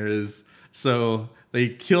moments in there is so they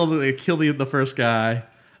kill the first guy.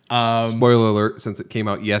 Spoiler alert, since it came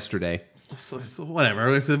out yesterday. So whatever.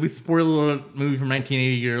 I said we spoiler alert movie from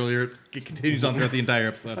 1980 earlier. It continues on throughout the entire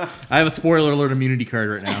episode. I have a spoiler alert immunity card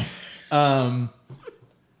right now.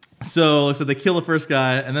 So they kill the first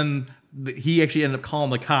guy, and then he actually ended up calling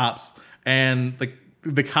the cops, and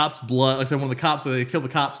the cops' blood. Like I said, one of the cops, so they kill the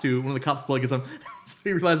cops too. One of the cops' blood gets him. So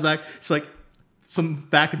he replies back. It's like some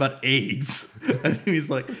fact about AIDS, and he's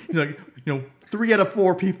like, 3 out of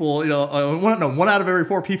 4 people, one out of every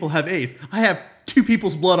 4 people have AIDS. I have 2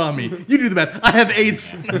 people's blood on me. You do the math. I have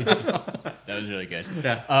AIDS. That was really good.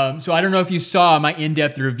 Yeah. So I don't know if you saw my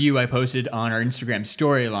in-depth review I posted on our Instagram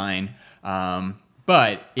storyline,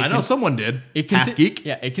 but I know someone did. Half geek.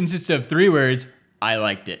 Yeah, it consists of 3 words. I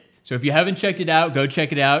liked it. So if you haven't checked it out, go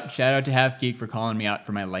check it out. Shout out to Half Geek for calling me out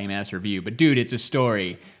for my lame ass review. But dude, it's a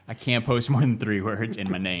story. I can't post more than 3 words in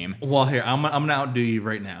my name. Well, here I'm gonna outdo you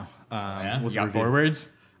right now. Yeah? With You got review. 4 words?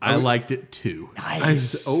 I liked it too.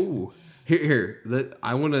 Nice. Here.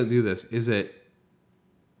 I want to do this. Is it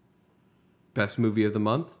best movie of the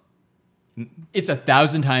month? It's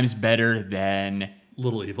 1,000 times better than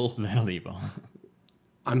Little Evil. Little Evil.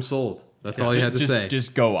 I'm sold. That's all you had to say.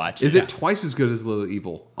 Just go watch it. Is it twice as good as Little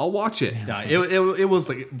Evil? I'll watch it. Yeah, it was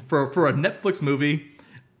like for a Netflix movie,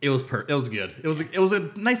 it was good. It was a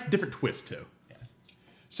nice different twist too.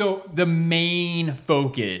 So the main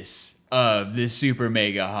focus of this Super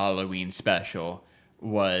Mega Halloween special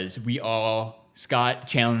was Scott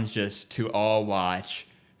challenged us to all watch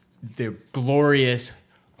the glorious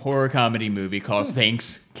horror comedy movie called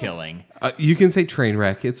ThanksKilling. You can say train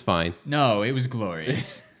wreck. It's fine. No, it was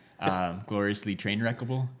glorious. Gloriously train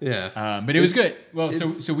wreckable. Yeah. But it was good. Well,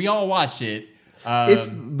 so we all watched it. It's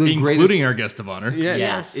the Including greatest. our guest of honor. Yeah.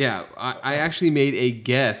 Yes. Yeah. I actually made a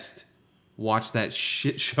guest watch that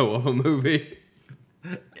shit show of a movie.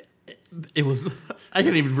 It was. I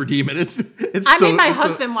can't even redeem it. It's. I so, made my it's so-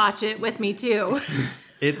 husband watch it with me too.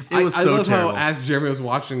 It was I so love terrible. how as Jeremy was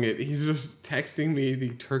watching it, he's just texting me the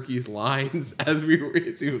turkey's lines as he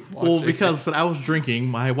was watching. Well, because I was drinking,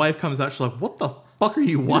 my wife comes out. She's like, "What the fuck are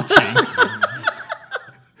you watching?"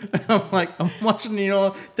 And I'm like, "I'm watching,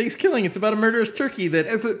 ThanksKilling. It's about a murderous turkey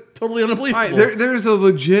that's totally unbelievable." All right, there's a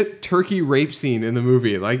legit turkey rape scene in the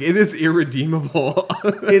movie. Like, it is irredeemable.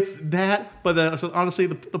 It's that, but then so honestly,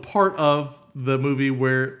 the part of the movie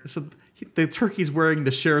where the turkey's wearing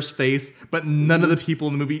the sheriff's face, but none of the people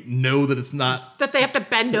in the movie know that it's not. That they have to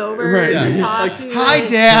bend over Right, and yeah. talk Like, to. hi,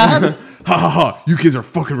 Dad. Ha ha ha! You kids are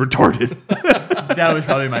fucking retarded. That was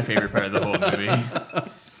probably my favorite part of the whole movie.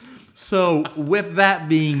 So, with that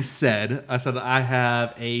being said, I said I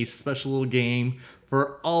have a special little game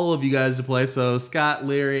for all of you guys to play. So, Scott,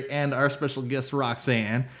 Larry, and our special guest,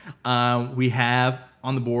 Roxanne, we have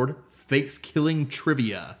on the board ThanksKilling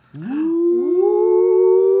Trivia.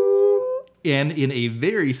 And in a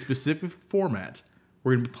very specific format,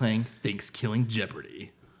 we're going to be playing ThanksKilling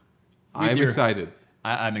Jeopardy I'm excited.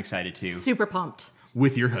 I'm excited too. Super pumped.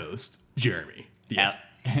 with your host, Jeremy. Yes.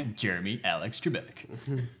 Jeremy Alex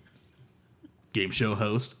Trebek. Game show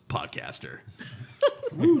host, podcaster.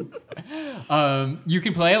 You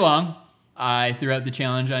can play along. I threw out the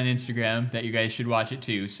challenge on Instagram that you guys should watch it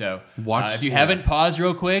too. So if you haven't, pause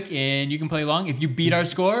real quick and you can play along. If you beat our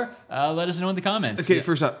score, let us know in the comments. Okay,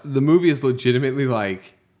 first off, the movie is legitimately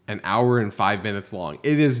like an hour and 5 minutes long.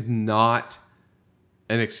 It is not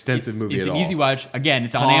an extensive movie It's at an all. easy watch. Again,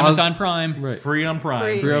 it's on Pause. Amazon Prime. Right. Free on Prime.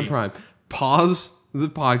 Free. Free on Prime. Pause the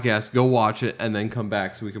podcast, go watch it, and then come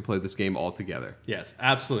back so we can play this game all together. Yes,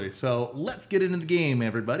 absolutely. So let's get into the game,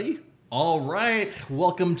 everybody. All right,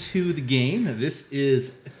 welcome to the game. This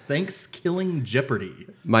is ThanksKilling Jeopardy.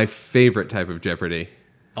 My favorite type of Jeopardy.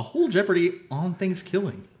 A whole Jeopardy on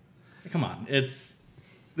ThanksKilling. Come on, this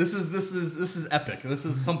This is epic. This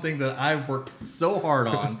is something that I've worked so hard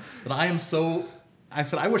on that I am so. I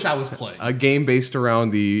said I wish I was playing A game based around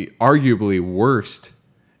the arguably worst,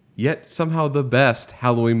 yet somehow the best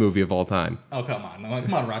Halloween movie of all time. Oh come on,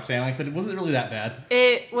 Roxanne. Like I said, it wasn't really that bad.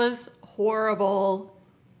 It was horrible.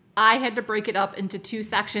 I had to break it up into 2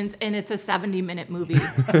 sections, and it's a 70-minute movie.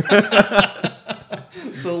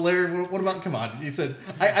 So Larry, what about? Come on, he said.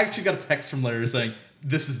 I actually got a text from Larry saying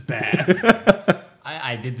this is bad.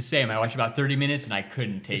 I did the same. I watched about 30 minutes and I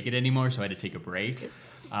couldn't take it anymore, so I had to take a break.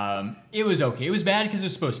 It was okay. It was bad because it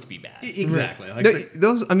was supposed to be bad. Exactly. Like,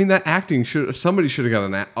 That acting somebody should have got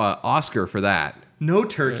an Oscar for that. no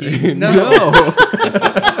turkey. No.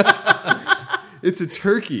 It's a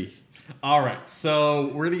turkey. All right,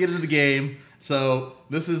 so we're gonna get into the game. So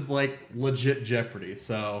this is like legit Jeopardy.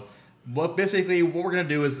 So what we're gonna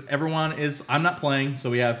do is I'm not playing. So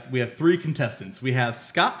we have 3 contestants. We have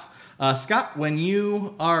Scott. Scott, when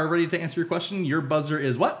you are ready to answer your question, your buzzer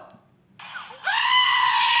is what?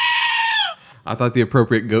 I thought the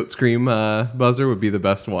appropriate goat scream buzzer would be the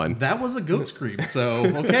best one. That was a goat scream. So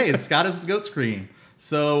okay, Scott is the goat scream.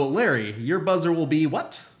 So Larry, your buzzer will be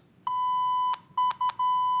what?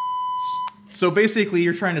 So basically,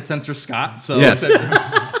 you're trying to censor Scott. So Yes.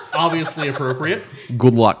 that's obviously appropriate.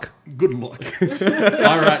 Good luck. Good luck. All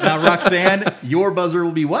right, now Roxanne, your buzzer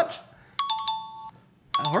will be what?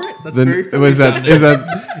 All right, that's very funny Is that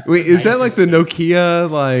sounding. like the Nokia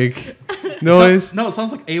noise? No, it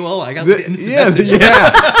sounds like AOL. I got the instant message.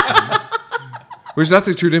 Yeah. Which not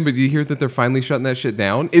to intrude in, but do you hear that they're finally shutting that shit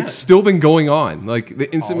down? It's still been going on. Like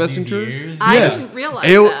the instant All these messenger. years? I Yes. didn't realize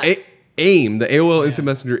that. AIM, the AOL Instant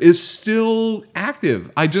Messenger, is still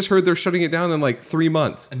active. I just heard they're shutting it down in like 3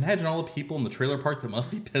 months. Imagine all the people in the trailer park that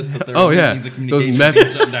must be pissed that their Oh, yeah. means of Those communication meth-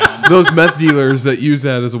 get shut down Those meth dealers that use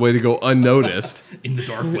that as a way to go unnoticed. in the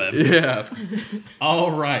dark web. Yeah.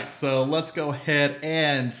 All right, so let's go ahead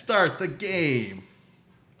and start the game.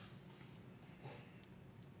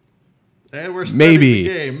 And we're starting Maybe. the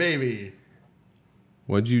game. Maybe.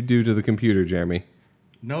 What'd you do to the computer, Jeremy?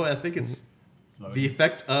 No, I think it's the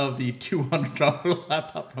effect of the $200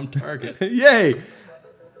 laptop from Target. Yay!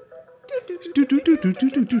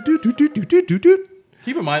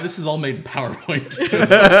 Keep in mind, this is all made in PowerPoint.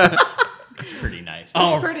 It's pretty nice.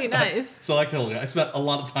 Oh, Pretty nice. so I told you, I spent a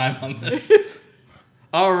lot of time on this.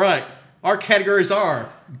 All right. Our categories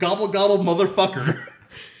are Gobble Gobble Motherfucker.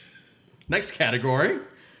 Next category,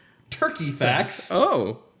 Turkey Facts.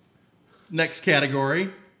 Oh. Next category,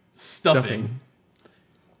 Stuffing.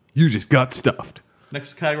 You just got stuffed.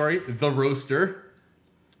 Next category, The Roaster.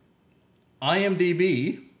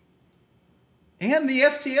 IMDb. And the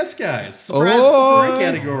STS Guys. Surprise potpourri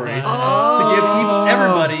category. To give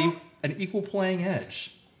everybody an equal playing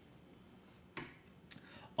edge.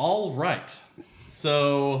 All right.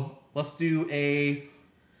 So let's do a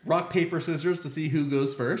rock, paper, scissors to see who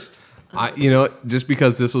goes first. Just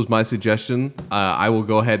because this was my suggestion, I will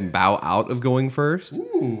go ahead and bow out of going first.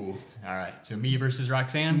 Ooh. All right. So me versus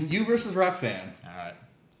Roxanne. You versus Roxanne. All right.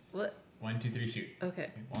 What? 1, 2, 3, shoot. Okay.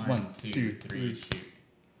 1, 2, 3, shoot.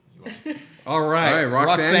 You won. All right. All right,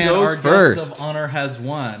 Roxanne goes our first. guest of honor, has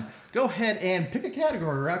won. Go ahead and pick a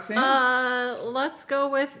category, Roxanne. Let's go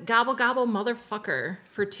with Gobble Gobble Motherfucker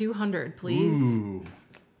for 200, please. Ooh.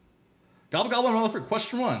 Gobble Gobble Motherfucker.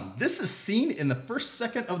 Question 1. This is seen in the first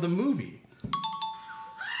second of the movie.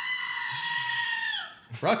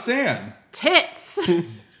 Roxanne. Tits.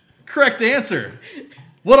 Correct answer.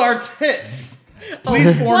 What are tits?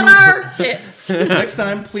 Please form. What are tits? Next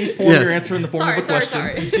time, please form your answer in the form of a question.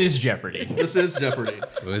 Sorry. This is Jeopardy. This is Jeopardy.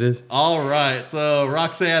 It is. All right. So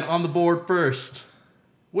Roxanne on the board first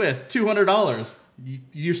with $200.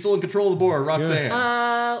 You're still in control of the board, Roxanne.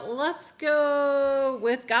 Let's go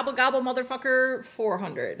with Gobble Gobble Motherfucker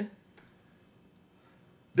 400.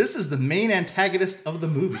 This is the main antagonist of the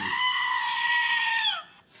movie.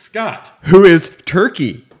 Scott. Who is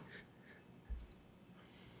Turkey?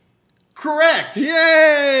 Correct.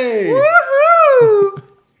 Yay! Woohoo!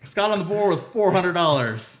 Scott on the board with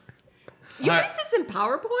 $400. You All made right. this in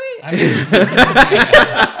PowerPoint? I mean,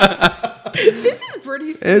 This is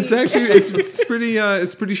pretty sweet. It's actually it's pretty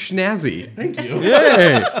snazzy. thank you.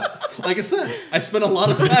 Yay! Like I said, I spent a lot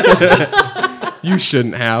of time on this. You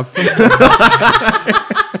shouldn't have.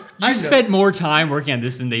 You spent more time working on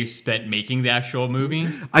this than they spent making the actual movie.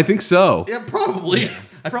 I think so. Yeah, probably.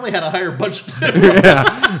 I probably had a higher budget too.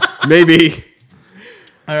 Maybe.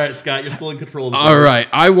 All right, Scott, you're still in control of the All board. right.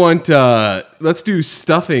 I want. Let's do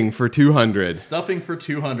stuffing for 200. Stuffing for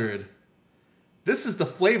 200. This is the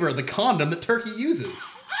flavor of the condom that Turkey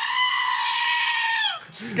uses.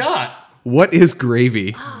 Scott. What is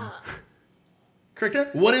gravy?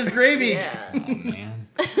 Correct. What is gravy? Yeah. Oh, man.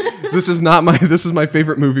 This is my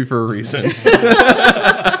favorite movie for a reason.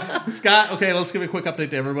 Scott, okay, let's give a quick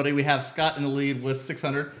update to everybody. We have Scott in the lead with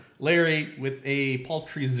 600, Larry with a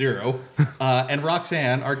paltry 0, and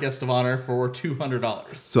Roxanne, our guest of honor, for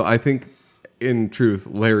 $200. So I think, in truth,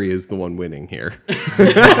 Larry is the one winning here.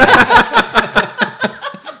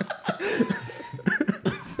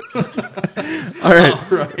 All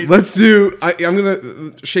right. Let's do. I'm gonna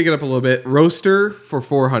shake it up a little bit. Roaster for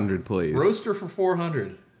 400, please. Roaster for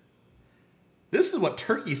 400. This is what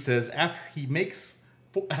Turkey says after he makes.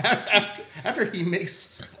 After he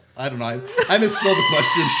makes. I don't know. I misspelled the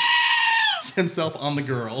question. Himself on the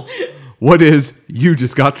girl. What is you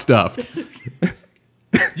just got stuffed?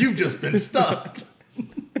 You've just been stuffed.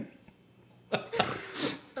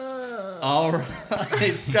 All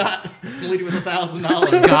right, Scott, leading with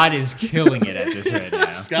 $1,000. Scott is killing it at this right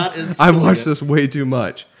now. Scott is. I've watched this way too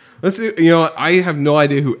much. Let's do. You know, I have no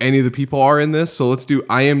idea who any of the people are in this, so let's do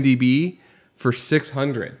IMDb for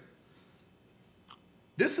 600.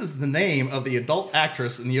 This is the name of the adult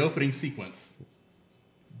actress in the opening sequence.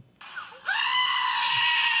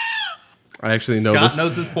 I actually know Scott this.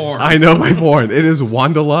 knows his porn. I know my porn. It is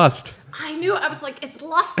Wanda Lust. I knew. I was like, it's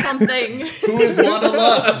Lust something. Who is Wanda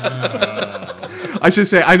Lust? I should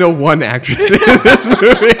say I know one actress in this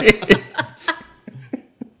movie.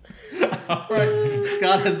 All right,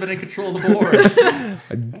 Scott has been in control of the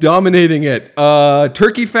board. Dominating it.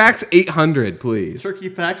 Turkey Facts 800, please. Turkey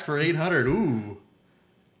facts for 800. Ooh.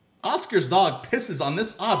 Oscar's dog pisses on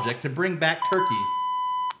this object to bring back turkey.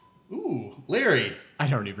 Ooh, Larry. I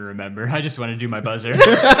don't even remember. I just want to do my buzzer.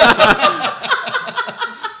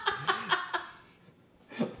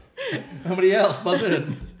 Somebody else, buzz in.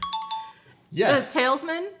 Is Yes. it a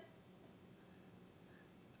talesman?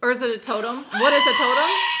 Or is it a totem? What is a totem?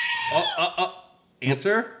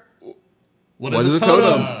 Answer. What What is is a a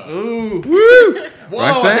totem? totem? Ooh. Woo! Whoa.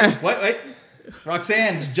 Roxanne. Wait.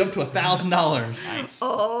 Roxanne just jumped to $1,000.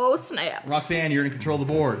 Oh, snap. Roxanne, you're in control of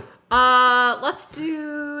the board. Let's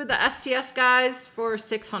do the STS Guys for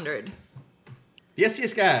 600. The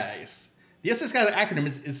STS Guys. The STS Guys acronym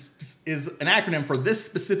is an acronym for this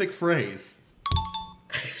specific phrase.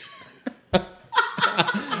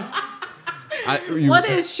 What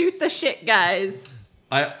is shoot the shit, guys?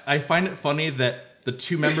 I find it funny that the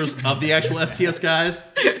two members of the actual STS Guys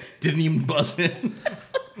didn't even buzz in.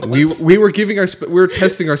 We were giving we were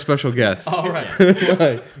testing our special guest. All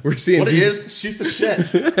right. We're seeing What it is, shoot the shit.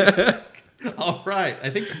 All right. I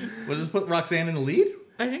think, what does this put Roxanne in the lead?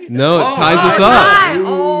 I think it No, it Oh, ties us right. up. Hi.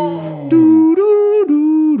 Oh, Do, do,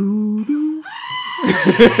 do, do, do.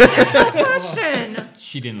 question.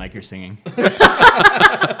 She didn't like your singing.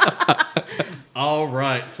 All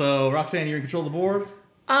right. So, Roxanne, you're in control of the board?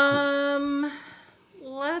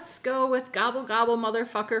 Let's go with Gobble Gobble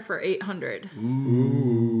Motherfucker for 800.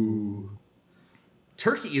 Ooh.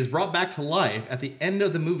 Turkey is brought back to life at the end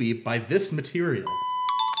of the movie by this material.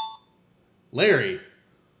 Larry.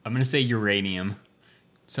 I'm going to say uranium.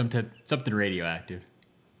 Something radioactive.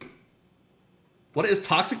 What is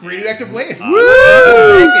toxic radioactive waste? Woo!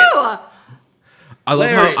 I love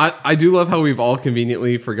Larry. how I do love how we've all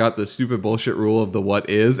conveniently forgot the stupid bullshit rule of the what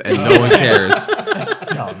is, and no one cares.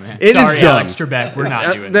 Oh, man. It is Sorry, dumb. Alex Trebek. We're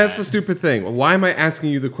not doing That's that. the stupid thing. Why am I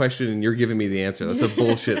asking you the question and you're giving me the answer? That's a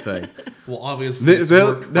bullshit thing. Well, obviously, it's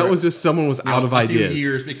worked That for was just someone was out of a few ideas.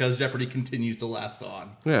 years because Jeopardy continues to last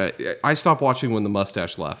on. Yeah, I stopped watching when the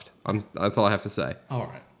mustache left. That's all I have to say. All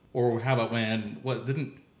right. Or how about when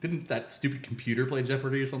didn't that stupid computer play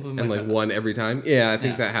Jeopardy or something And like that? one every time. Yeah, I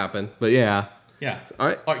think Yeah. that happened. But yeah. Yeah. All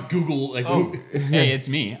right. Google. Oh, hey, it's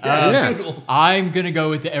me. Yeah. Google. I'm going to go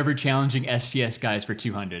with the ever-challenging STS Guys for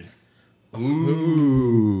 200.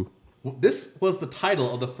 Ooh. Well, this was the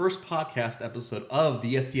title of the first podcast episode of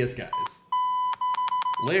the STS Guys.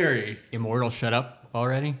 Larry. Immortal Shut Up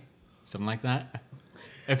already? Something like that?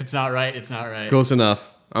 If it's not right, it's not right. Close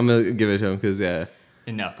enough. I'm going to give it to him because, yeah.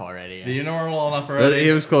 Enough already. Do you know we're well enough already?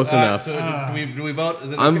 It was close enough. So do we vote?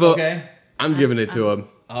 Is it I'm okay? I'm giving it to him.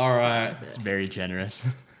 All right. It's very generous.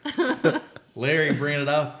 Larry bringing it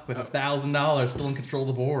up with $1,000, still in control of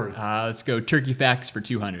the board. Let's go Turkey Facts for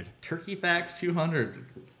 200. Turkey Facts 200.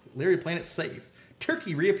 Larry playing it safe.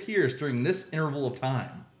 Turkey reappears during this interval of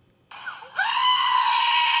time.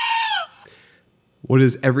 What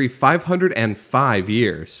is every 505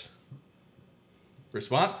 years?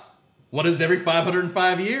 Response? What is every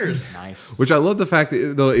 505 years? Nice. Which I love the fact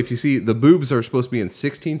that, though, if you see, the boobs are supposed to be in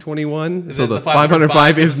 1621, so it the the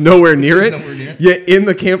 505 is nowhere near it. Nowhere near it. Yet in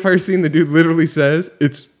the campfire scene, the dude literally says,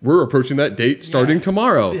 we're approaching that date starting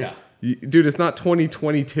tomorrow. Yeah. Dude, it's not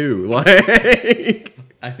 2022. Like,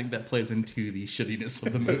 I think that plays into the shittiness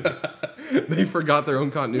of the movie. They forgot their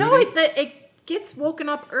own continuity. No, it gets woken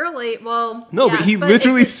up early. Well, No, yes, but he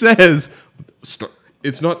literally says,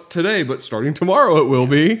 it's not today, but starting tomorrow it will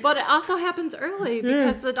be. But it also happens early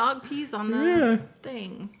because the dog pees on the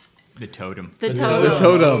thing. The totem. The totem. The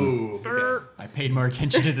totem. Oh. I paid more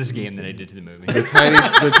attention to this game than I did to the movie. The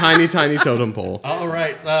tiny totem pole. All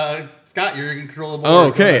right, Scott, you're in control of the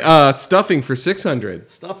Oh, board. okay. Stuffing for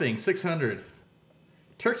 600. Stuffing, 600.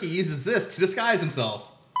 Turkey uses this to disguise himself.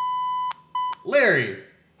 Larry.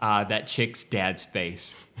 That chick's dad's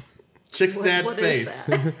face. Chick's dad's What face. is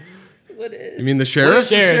that? What is? You mean the sheriff?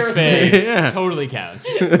 Sheriff's face? face. Yeah. Totally counts.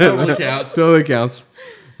 Totally counts. Totally counts.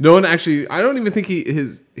 No one actually. I don't even think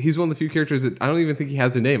he's one of the few characters that I don't even think he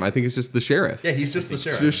has a name. I think it's just the sheriff. Yeah, he's just the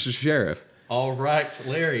sheriff. Just the sheriff. All right,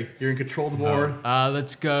 Larry, you're in control of the board.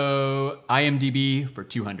 Let's go IMDb for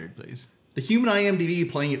 200, please. The human IMDb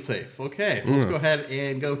playing it safe. Okay, let's go ahead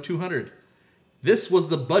and go 200. This was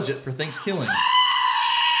the budget for ThanksKilling.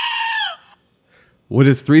 What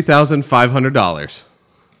is $3,500?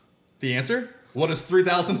 The answer? What is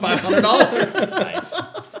 $3,500? Nice.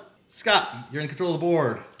 Scott, you're in control of the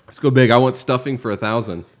board. Let's go big. I want stuffing for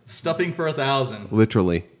 1,000. Stuffing for 1,000.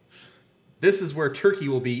 Literally. This is where Turkey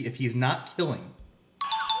will be if he's not killing.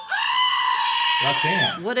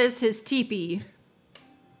 Roxanne. What is his teepee?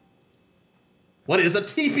 What is a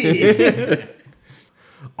teepee?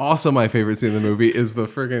 Also, my favorite scene in the movie is the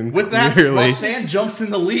friggin' With that, clearly. Roxanne jumps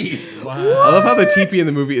in the lead. I love how the teepee in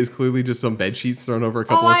the movie is clearly just some bed sheets thrown over a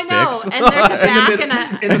couple of I know. sticks. And there's a back and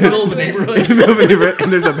a. In the middle of the neighborhood.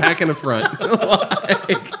 And there's a back and a front.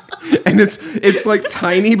 And it's like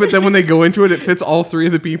tiny, but then when they go into it, it fits all three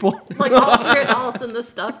of the people. Like all three adults and the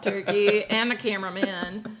stuffed turkey and a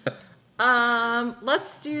cameraman.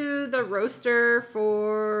 Let's do the roaster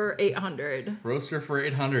for 800. Roaster for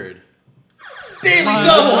 800. Daily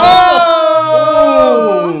double!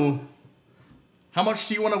 Oh! How much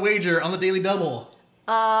do you want to wager on the daily double?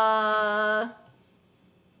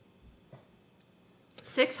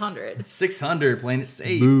 600. 600, playing it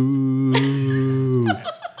safe. Ooh.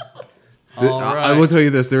 All I will tell you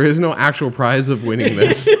this: there is no actual prize of winning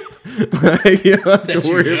this. You don't have to That you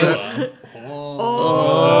worry know about. of.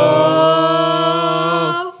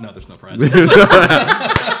 Oh. No, there's no prize.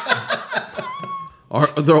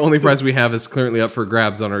 The only prize we have is currently up for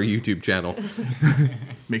grabs on our YouTube channel.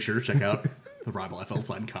 Make sure to check out the Rival FL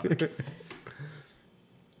Sign comic. The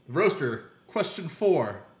roaster, question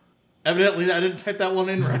 4. Evidently, I didn't type that one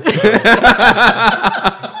in right.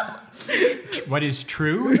 What is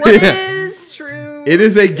true? What is true? It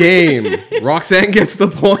is a game. Roxanne gets the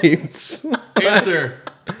points. Answer.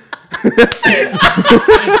 It's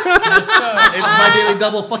my daily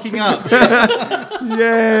double fucking up.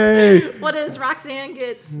 Yay! What is Roxanne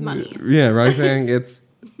gets money? Yeah, Roxanne gets.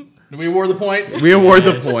 We award the points. We award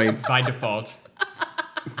the Yes, points. by default.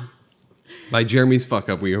 By Jeremy's fuck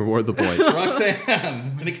up, we award the points.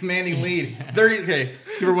 Roxanne in a commanding lead. 30. Okay,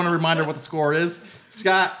 give everyone a reminder what the score is.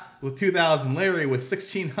 Scott with 2,000, Larry with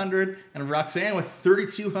 1,600, and Roxanne with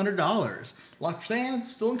 $3,200. Roxanne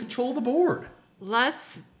still in control of the board.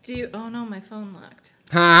 Let's do. Oh no, my phone locked.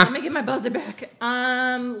 Huh? Let me get my buzzer back.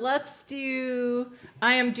 Let's do.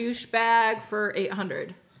 I am douchebag for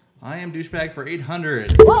 800. I am douchebag for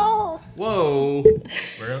 800. Whoa! Whoa.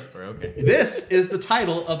 We're okay. This is the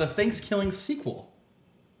title of the ThanksKilling sequel.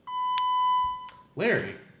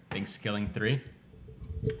 Larry. ThanksKilling 3.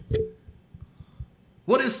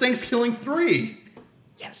 What is ThanksKilling 3?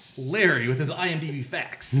 Yes. Larry with his IMDb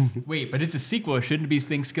facts. Wait, but it's a sequel. Shouldn't it be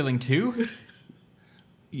ThanksKilling 2?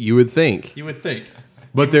 You would think. You would think.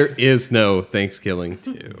 But there is no ThanksKilling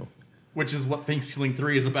 2. Which is what ThanksKilling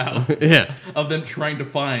 3 is about. Yeah. Of them trying to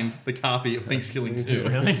find the copy of ThanksKilling 2.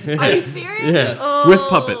 Really? Are you serious? Yes. Oh. With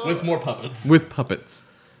puppets. With more puppets. With puppets.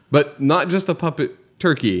 But not just a puppet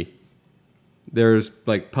turkey. There's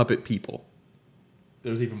like puppet people.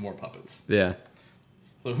 There's even more puppets. Yeah.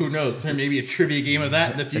 So who knows? There may be a trivia game of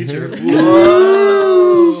that in the future.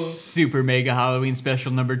 Super Mega Halloween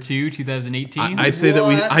Special number 2, 2018. I say that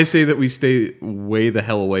What? I say that we stay way the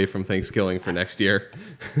hell away from ThanksKilling for next year.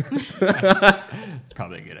 It's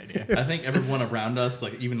probably a good idea. I think everyone around us,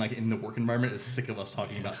 like even like in the work environment, is sick of us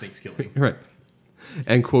talking about ThanksKilling Right.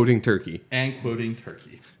 And quoting turkey. and quoting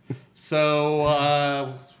turkey.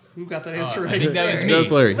 So who got that answer right? I think that was me.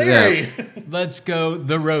 That's Larry. Larry. Yeah. Let's go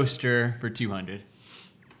The Roaster for 200.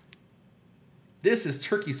 This is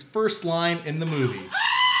Turkey's first line in the movie.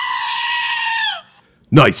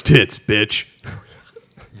 Nice tits, bitch.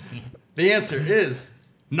 The answer is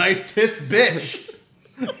nice tits, bitch.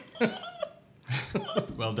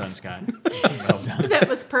 Well done, Scott. Well done. That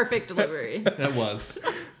was perfect delivery. That was.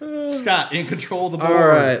 Scott, in control of the board. All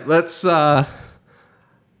right, let's see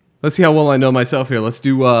how well I know myself here. Let's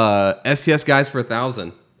do STS Guys for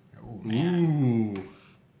 1,000. Ooh.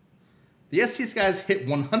 The STS Guys hit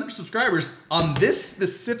 100 subscribers on this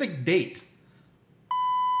specific date.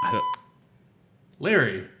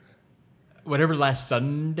 Larry. Whatever last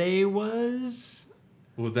Sunday was?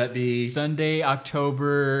 Would that be Sunday,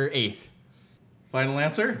 October 8th. final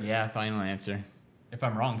answer? Yeah, final answer. If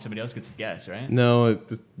I'm wrong, somebody else gets to guess, right? No,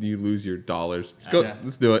 you lose your dollars. Go, Yeah.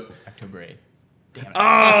 let's do it. October 8th. Damn it.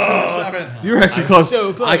 October 7th. You were actually I'm close.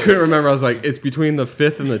 so close. I couldn't remember. I was like, it's between the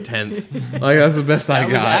 5th and the 10th. Like, that's the best I That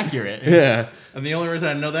was got. accurate. Yeah. And the only reason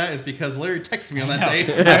I know that is because Larry texted me on that know. day.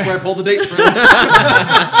 That's where I pulled the date from.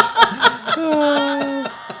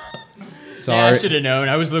 Yeah, I Sorry. should have known.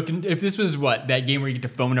 I was looking. If this was that game where you get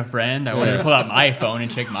to phone a friend, I wanted to pull out my phone and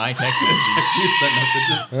check my text messages. You sent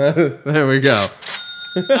messages. There we go.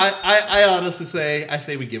 I honestly say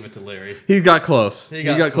we give it to Larry. He got close. He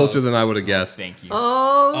got got closer close. than I would have guessed. Thank you.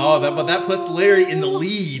 But that puts Larry in the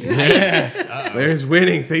lead. Larry's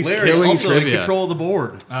winning. Larry ThanksKilling also in Trivia. control of the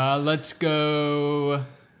board. Let's go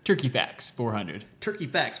turkey facts, 400. Turkey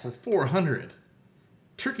facts for 400.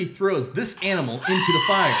 Turkey throws this animal into the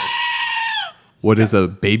fire. What is a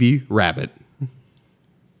baby rabbit?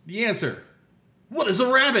 The answer. What is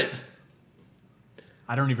a rabbit?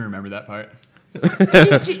 I don't even remember that part.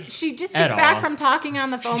 She just At gets back all. from talking on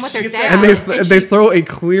the phone with her gets dad. back- And they throw a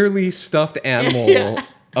clearly stuffed animal Yeah.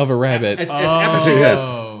 of a rabbit. It's after she goes,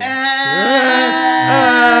 Oh.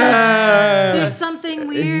 There's something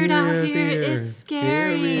weird out here. It's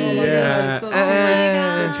scary. oh my God, it's so scary.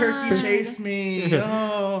 God. The turkey chased me.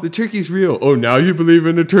 Oh. The turkey's real. Oh, now you believe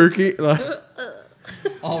in a turkey? All right.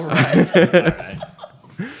 All right.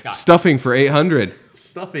 Scott. Stuffing for 800.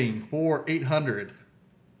 Stuffing for 800.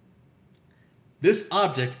 This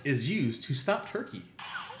object is used to stop turkey.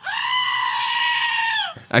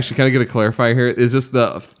 Actually, can I get a clarifier here? Is this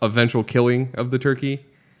the eventual killing of the turkey?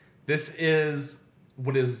 This is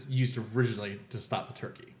what is used originally to stop the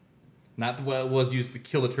turkey, not what was used to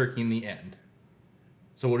kill the turkey in the end.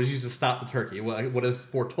 So what is used to stop the turkey? What is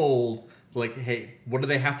foretold? Like, hey, what do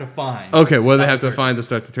they have to find? Okay, what do they stop have the to turkey? find to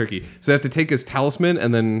start the turkey? So they have to take his talisman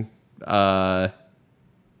and then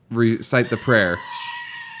recite the prayer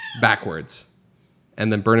backwards.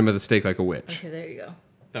 And then burn him at the stake like a witch. Okay, there you go.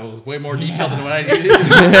 That was way more detailed than what I needed.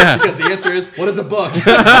 Because the answer is, what is a book?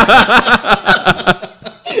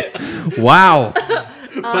 Wow.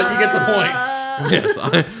 But you get the points. Yes,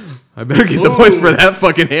 I better get the points for that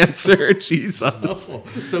fucking answer. Jesus.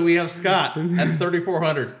 So we have Scott at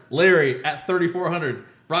 3,400, Larry at 3,400,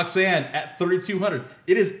 Roxanne at 3,200.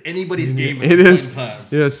 It is anybody's game at It this is. point in time.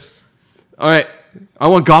 Yes. All right. I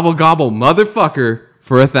want gobble gobble motherfucker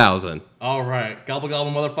for 1,000. All right, gobble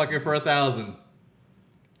gobble motherfucker for 1,000.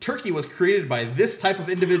 Turkey was created by this type of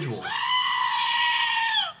individual.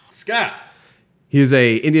 Scott. He is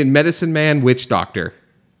a Indian medicine man witch doctor.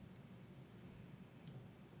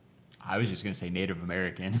 I was just going to say Native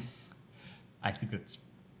American. I think that's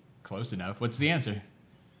close enough. What's the answer?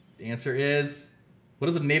 The answer is, what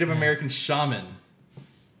is a Native American shaman?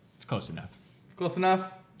 It's close enough. Close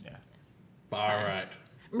enough? Yeah. All right.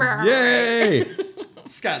 Yay!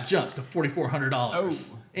 Scott jumps to $4,400 Oh.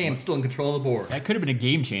 and still in control of the board. That could have been a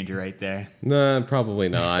game changer right there. No, probably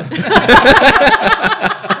not.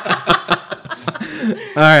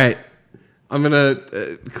 All right. I'm going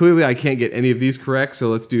to... clearly, I can't get any of these correct, so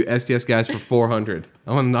let's do STS Guys for 400.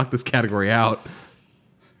 I want to knock this category out.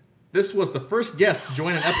 This was the first guest to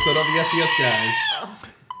join an episode of the STS Guys.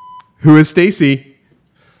 Who is Stacy?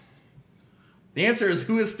 The answer is,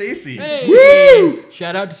 who is Stacy? Hey! Woo!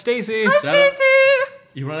 Shout out to Stacy. Shout out- Stacy!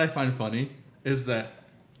 You know what I find funny is that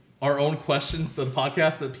our own questions to the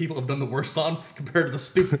podcast that people have done the worst on compared to the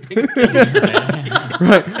stupid things.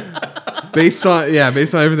 Based on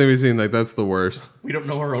everything we've seen, like, that's the worst. We don't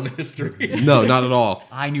know our own history. No, not at all.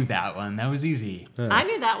 I knew that one. That was easy. I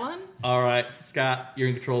knew that one. All right, Scott, you're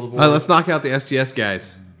in control of the board. All right, let's knock out the STS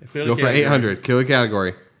Guys. Clear the Go for category. 800. Kill the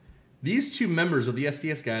category. These two members of the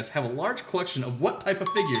STS Guys have a large collection of what type of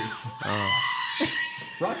figures?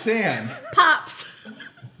 Roxanne, Pops.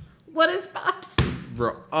 What is Pops?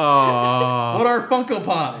 Bro. Oh. what are Funko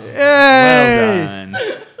Pops? Yay! Well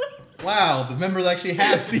done. Wow, the member that actually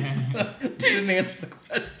has the didn't answer the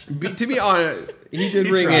question. To be honest, he did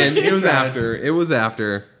He ring tried. in. He It was tried. after. It was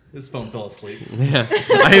after. His phone fell asleep. Yeah.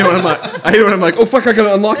 I hate when I'm like, oh fuck, I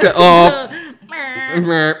gotta unlock that. Oh.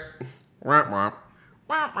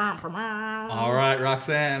 All right,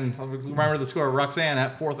 Roxanne. Remember the score. Roxanne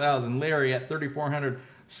at 4,000, Larry at 3,400,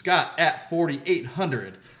 Scott at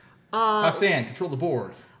 4,800. Roxanne, control the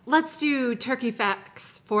board. Let's do turkey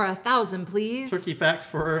facts for 1,000, please. Turkey facts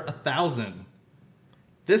for 1,000.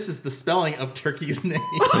 This is the spelling of turkey's name.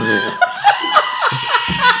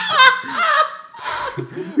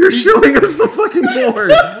 You're showing us the fucking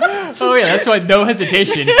board. Oh yeah, that's why no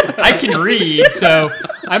hesitation. I can read, so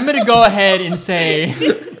I'm gonna go ahead and say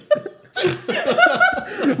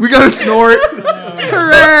We got to snort.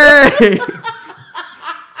 Hooray!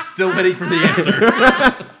 Still waiting for the answer.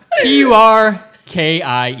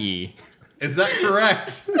 Turkie. Is that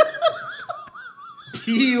correct?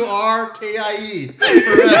 Turkie.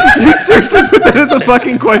 Correct. You seriously put that as a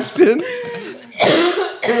fucking question?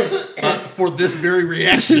 For this very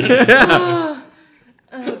reaction.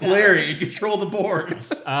 Larry, you control the board.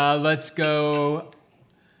 Let's go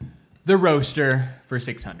the roaster for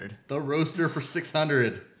 600. The roaster for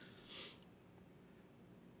 600.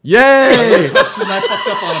 Yay! Question I fucked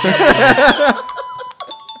up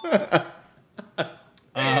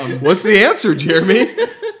on. What's the answer, Jeremy?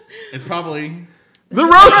 It's probably The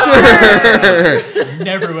roaster!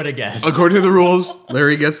 Never would have guessed. According to the rules,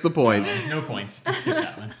 Larry gets the points. No points. Just skip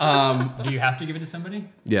that one. Do you have to give it to somebody?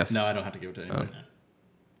 Yes. no. I don't have to give it to anyone.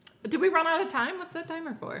 Did we run out of time? What's that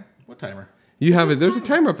timer for? What timer? You have it. There's a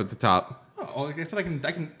timer up at the top. Oh, like I said,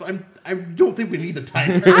 I don't think we need the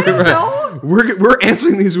timer. I don't know. We're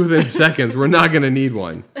answering these within seconds. We're not going to need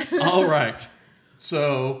one. All right.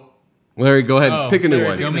 So Larry, go ahead. Oh, Pick a new Larry,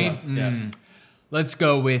 one. pick a new me? one. Yeah. Let's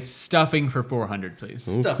go with stuffing for 400, please.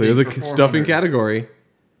 Ooh, Stuffing clear the for 400. stuffing category.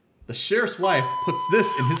 The sheriff's wife puts this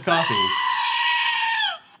in his coffee.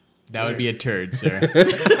 That would be a turd, sir.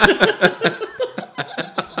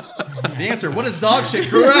 The answer, what is dog shit?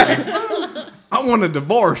 Correct. I want a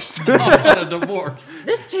divorce. I want a divorce.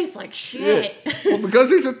 This tastes like shit. Well, because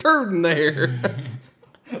there's a turd in there.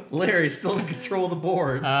 Larry's still in control of the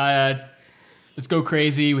board. Let's go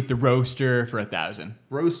crazy with the roaster for 1,000.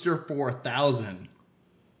 Roaster for 1,000.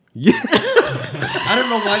 Yeah. I don't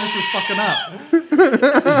know why this is fucking up.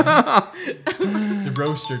 The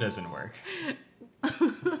roaster doesn't work.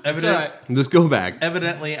 Just go back.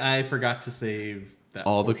 Evidently, I forgot to save that.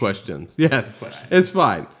 All the portion. questions. Yes. It's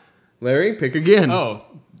fine. Larry, pick again. Oh,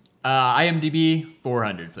 IMDb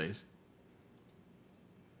 400, please.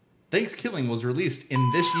 ThanksKilling was released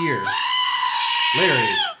in this year. Larry.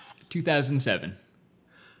 2007.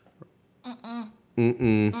 All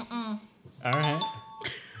right.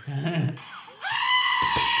 I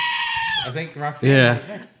think Roxanne Yeah. is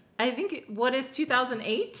next. I think, what is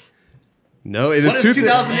 2008? No, it is, What is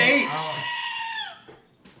 2008?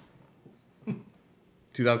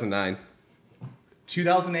 2009.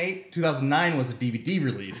 2008, 2009 was the DVD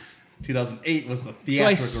release. 2008 was the So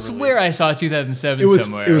I theatrical swear I release. saw 2007 It was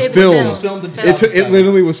somewhere. it was It was filmed. It was filmed in It 2007.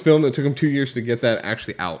 literally was filmed. It took them 2 years to get that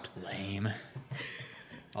actually out. Lame.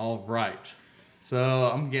 All right.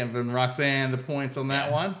 So I'm giving Roxanne the points on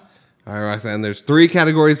that one. All right, Roxanne, there's 3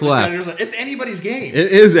 categories left. It's anybody's game.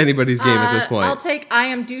 It is anybody's game at this point. I'll take I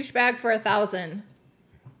am douchebag for 1,000.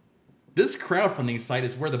 This crowdfunding site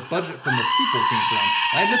is where the budget from the sequel came from.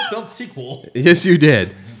 I misspelled sequel. Yes, you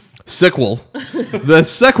did. Sequel. The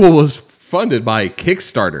sequel was funded by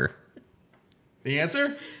Kickstarter. The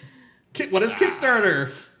answer? What is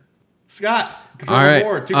Kickstarter? Scott, control All the right.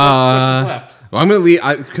 board. 2 questions left. Well, I'm going to leave,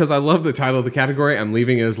 because I love the title of the category, I'm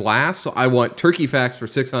leaving it as last, so I want turkey facts for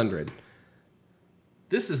 600.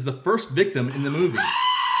 This is the first victim in the movie.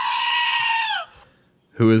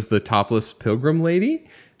 Who is the topless pilgrim lady?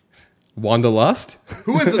 Wanda Lust?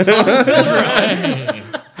 Who is the Thomas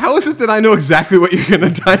Pilgrim? How is it that I know exactly what you're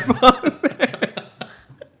going to type on?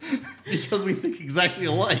 Because we think exactly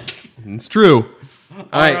alike. It's true. All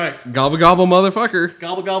right. right. Gobble gobble motherfucker.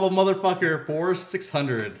 Gobble gobble motherfucker for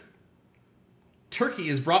 600. Turkey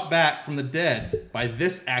is brought back from the dead by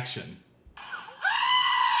this action.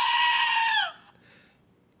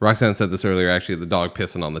 Roxanne said this earlier, actually, the dog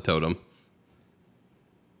pissing on the totem.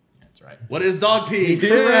 That's right. What is dog pee?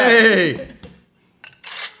 Correct. Yay!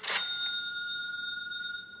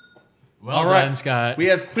 Well All right, done, Scott. We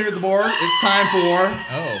have cleared the board. It's time for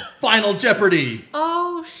Oh. Final Jeopardy.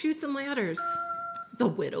 Oh, shoots and ladders. The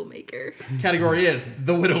Widowmaker. Category is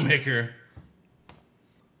the Widowmaker.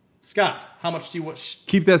 Scott, how much do you wish?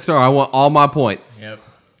 Keep that star. I want all my points. Yep.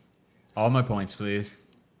 All my points, please.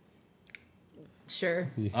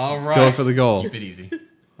 Sure. All Go right. for the goal. Keep it easy.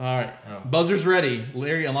 All right. Buzzer's ready.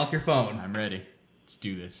 Larry, unlock your phone. I'm ready. Let's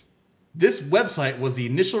do this. This website was the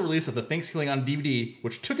initial release of the ThanksKilling on DVD,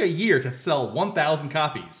 which took a year to sell 1,000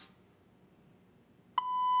 copies.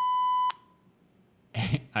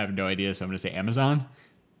 I have no idea, so I'm going to say Amazon.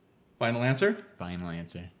 Final answer? Final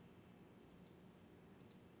answer.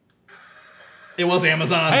 It was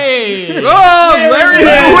Amazon. Hey! Oh, Larry's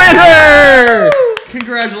the winner!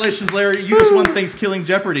 Congratulations, Larry. You just won ThanksKilling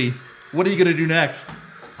Jeopardy. What are you going to do next?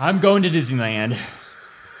 I'm going to Disneyland.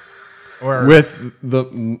 Or With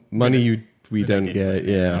the money we don't get,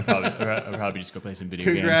 yeah. I'll probably just go play some video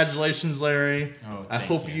games. Congratulations, Larry. Oh, I thank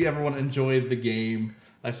hope you. everyone enjoyed the game.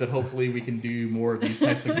 I said hopefully we can do more of these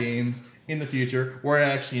types of games in the future where I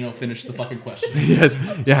actually, finish the fucking questions. Yes,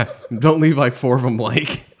 yeah. Don't leave like 4 of them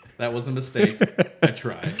blank. That was a mistake. I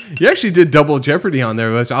tried. You actually did double Jeopardy on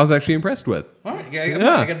there, which I was actually impressed with. All right, I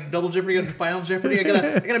got a double Jeopardy, I got a final Jeopardy. I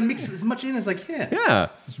gotta mix as much in as I can. Yeah.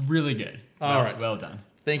 It's really good. All right. Well done.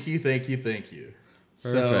 Thank you.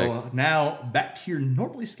 So Perfect. now back to your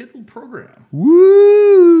normally scheduled program.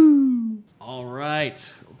 Woo! All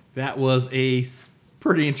right, that was a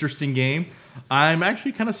pretty interesting game. I'm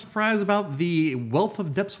actually kind of surprised about the wealth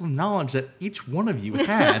of depths of knowledge that each one of you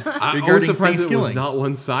had I was regarding surprised it was ThanksKilling. not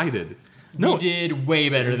one-sided. No. You did way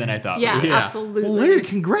better than I thought. we Yeah, would. Yeah. absolutely. Well, Larry,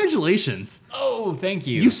 congratulations. Oh, thank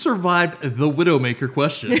you. You survived the Widowmaker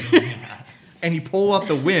question. And you pull out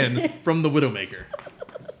the win from the Widowmaker.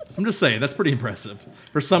 I'm just saying, that's pretty impressive.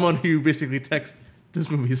 For someone who basically texts, this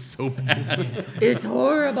movie is so bad. It's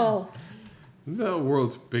horrible. The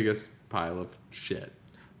world's biggest pile of shit.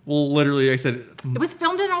 Well, literally, I said, It was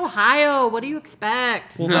filmed in Ohio. What do you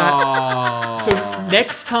expect? well, that, Oh. So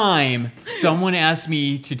next time someone asks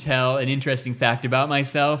me to tell an interesting fact about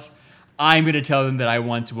myself, I'm going to tell them that I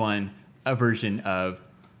once won a version of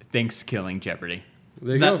ThanksKilling Jeopardy.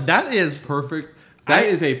 There you go. that is Perfect. That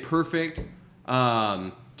is a perfect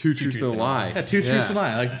two truths and a lie. yeah, two truths and a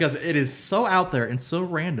lie. Like, because it is so out there and so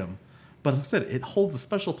random. But like I said, it holds a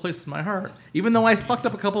special place in my heart. Even though I fucked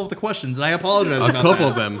up a couple of the questions, and I apologize A about couple that.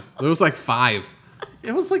 of them. There was like 5.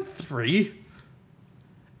 It was like 3.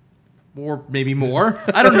 Or maybe more.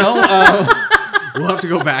 I don't know. We'll have to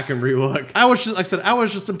go back and relook. I was just, like I said, I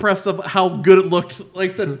was just impressed of how good it looked.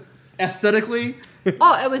 Like I said, aesthetically,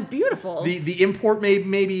 Oh, it was beautiful. the import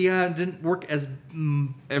maybe didn't work as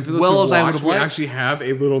And for those well who as I would watch, have we liked. actually have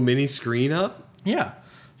a little mini screen up. Yeah.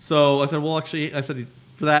 So I said, well, actually, I said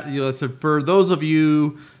for that, I said for those of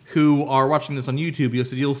you who are watching this on YouTube,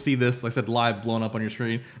 you'll see this, like I said, live blown up on your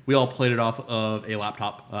screen. We all played it off of a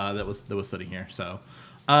laptop that was sitting here. So,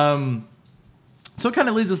 so it kind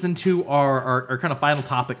of leads us into our kind of final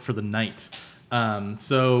topic for the night.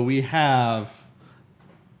 So we have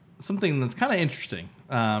something that's kind of interesting.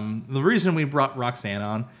 The reason we brought Roxanne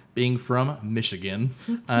on, being from Michigan,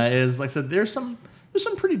 is like I said, there's some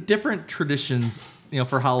pretty different traditions,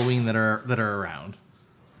 for Halloween that are around.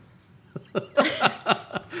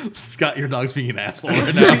 Scott, your dog's being an asshole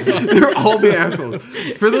right now. They're all the assholes.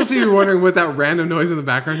 For those of you wondering what that random noise in the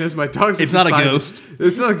background is, my dogs have It's not a decided- ghost.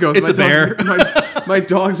 It's not a ghost. It's a bear. My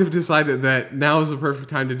dogs have decided that now is the perfect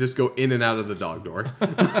time to just go in and out of the dog door.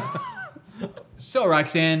 So,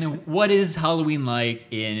 Roxanne, what is Halloween like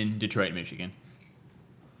in Detroit, Michigan?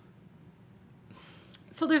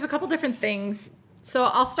 So there's a couple different things. So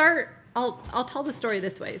I'll tell the story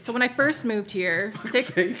this way. So when I first moved here,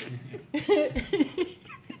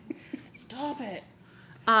 Stop it.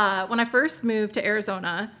 When I first moved to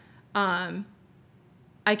Arizona,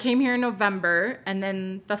 I came here in November, and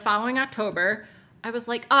then the following October, I was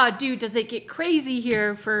like, dude, does it get crazy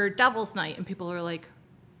here for Devil's Night? And people were like,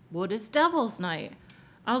 what is Devil's Night?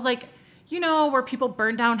 I was like, where people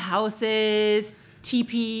burn down houses,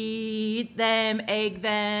 TP them, egg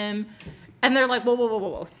them. And they're like,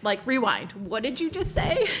 whoa. Like, rewind. What did you just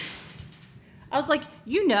say? I was like,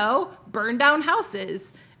 burn down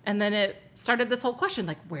houses. And then it started this whole question,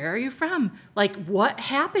 like, where are you from? Like, what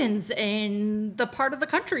happens in the part of the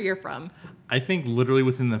country you're from? I think literally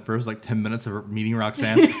within the first 10 minutes of meeting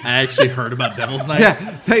Roxanne, I actually heard about Devil's Night.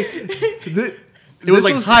 Yeah, It was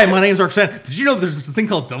like, hi, my name's Roxanne. Did you know there's this thing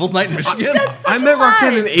called Devil's Night in Michigan? I met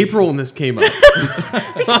Roxanne in April when this came up.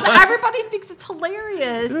 Because everybody thinks it's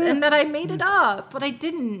hilarious and that I made it up, but I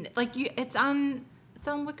didn't. Like, it's on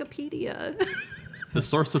Wikipedia. The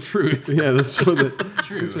source of truth. Yeah, that's so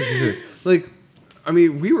true. Like, I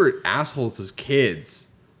mean, we were assholes as kids.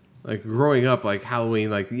 Like, growing up, like,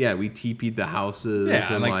 Halloween, like, yeah, we TP'd the houses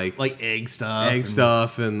Yeah, and, like egg stuff. egg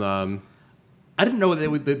stuff and, I didn't know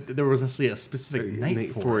that there was necessarily a specific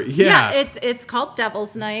night for it. Yeah. It's called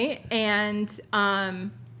Devil's Night, and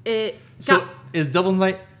it So got, is Devil's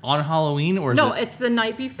Night on Halloween or is no, it? it's the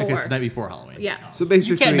night before. Okay, it's the night before Halloween. Yeah. So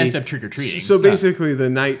basically, You can't mess up trick-or-treating. So basically, the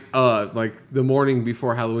night, like the morning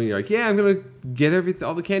before Halloween, you're like, yeah, I'm gonna get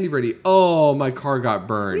all the candy ready. Oh, my car got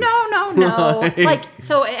burned. No. Like,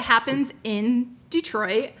 so it happens in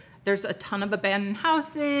Detroit. There's a ton of abandoned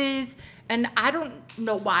houses, and I don't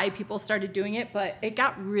know why people started doing it, but it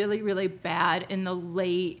got really, really bad in the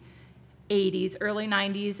late 80s, early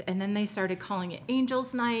 90s, and then they started calling it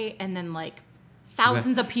Angels Night, and then like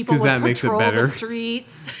thousands of people would patrol the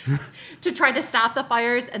streets to try to stop the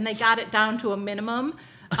fires, and they got it down to a minimum.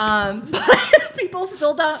 But people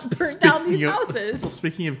still burnt down these houses.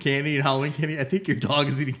 Speaking of candy and Halloween candy, I think your dog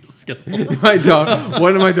is eating Skittles.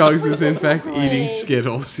 One of my dogs is in fact eating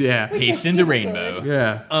Skittles. Yeah, tasting the rainbow.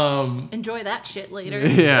 Yeah. Enjoy that shit later.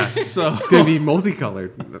 Yeah. So it's gonna be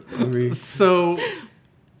multicolored. So,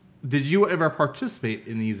 did you ever participate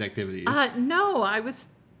in these activities? No, I was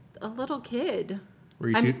a little kid. Were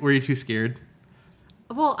you too scared?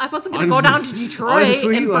 Well, I wasn't going to go down to Detroit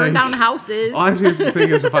and burn down houses. Honestly, the thing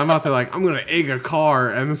is, if I'm out there like, I'm going to egg a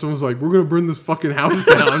car, and then someone's like, we're going to burn this fucking house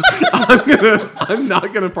down, I'm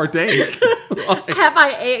not going to partake. Have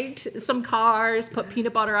I egged some cars, put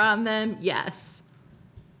peanut butter on them? Yes.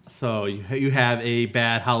 So you have a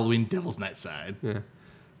bad Halloween Devil's Night side. Yeah.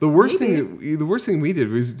 The worst thing we did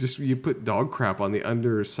was just you put dog crap on the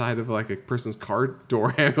underside of like a person's car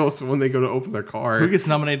door handle, so when they go to open their car, who gets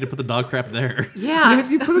nominated to put the dog crap there? Yeah,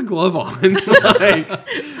 you put a glove on. Like,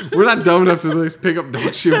 we're not dumb enough to just pick up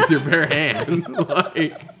dog shit with your bare hand.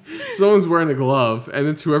 Like, someone's wearing a glove, and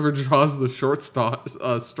it's whoever draws the short straw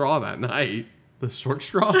that night. The short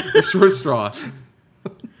straw. The short straw.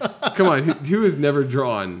 Come on, who has never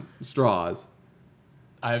drawn straws?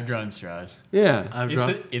 I've drawn straws. Yeah,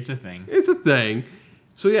 it's a thing. It's a thing.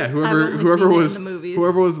 So yeah, whoever was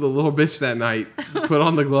the little bitch that night put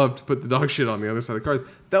on the glove to put the dog shit on the other side of the cars.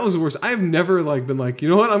 That was the worst. I've never been like, you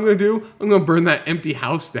know what I'm gonna do? I'm gonna burn that empty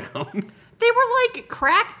house down. They were like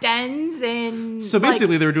crack dens and. So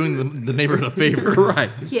basically, they were doing the neighborhood a favor,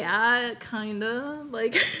 right? Yeah, kinda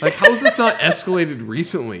like. Like, how's this not escalated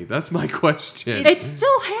recently? That's my question. It's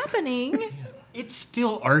still happening. It's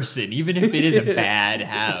still arson, even if it is a bad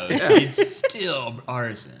house. Yeah. It's still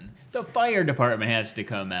arson. The fire department has to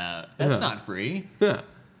come out. That's not free. Yeah.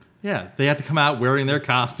 Yeah, they have to come out wearing their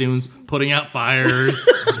costumes, putting out fires.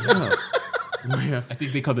 Yeah. I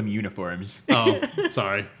think they call them uniforms. Oh,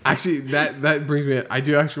 sorry. Actually, that brings me. I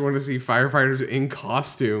do actually want to see firefighters in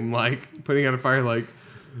costume, like putting out a fire, like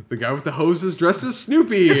the guy with the hose is dressed as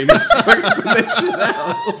Snoopy, and just fucking put that shit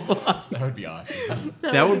out. That would be awesome.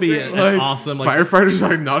 That would be an awesome. Firefighters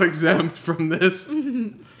are not exempt from this.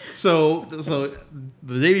 So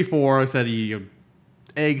the day before, I said you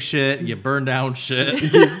egg shit, you burn down shit,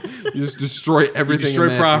 you just destroy everything. You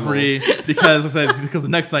destroy property because the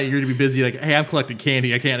next night you're going to be busy. Like, hey, I'm collecting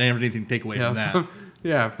candy. I can't have anything to take away from that.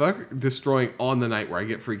 Yeah, fuck destroying on the night where I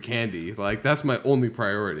get free candy. Like, that's my only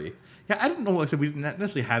priority. Yeah, I don't know. Like I said, we didn't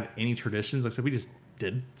necessarily have any traditions. Like I said, we just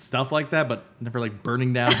did stuff like that, but never like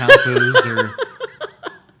burning down houses or.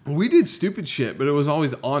 We did stupid shit, but it was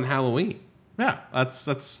always on Halloween. Yeah,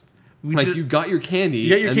 that's. You got your candy. You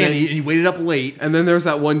got your candy, and you waited up late. And then there was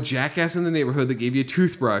that one jackass in the neighborhood that gave you a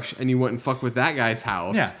toothbrush, and you went and fucked with that guy's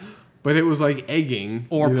house. Yeah. But it was like egging.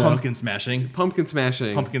 Or pumpkin smashing. Pumpkin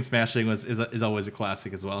smashing. Pumpkin smashing is always a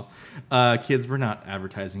classic as well. Kids, we're not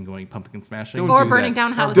advertising going pumpkin smashing. Or burning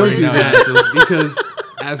down houses. Don't do that. Because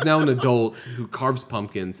as now an adult who carves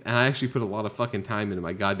pumpkins, and I actually put a lot of fucking time into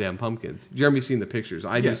my goddamn pumpkins. Jeremy's seen the pictures.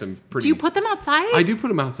 I do some pretty... Do you put them outside? I do put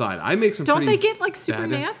them outside. I make some Don't they get like super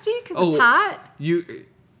nasty because it's hot?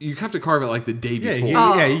 You have to carve it like the day before.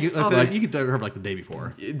 You can carve it like the day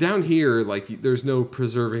before. Down here, like there's no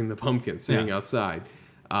preserving the pumpkin sitting outside.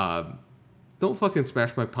 Don't fucking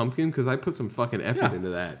smash my pumpkin because I put some fucking effort into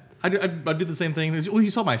that. I do the same thing. Well, you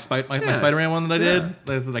saw my Spider-Man one that I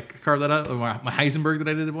did. I carved that out. My Heisenberg that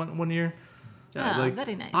I did one year. Yeah,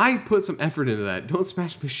 very nice. I put some effort into that. Don't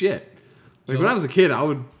smash my shit. Like when I was a kid, I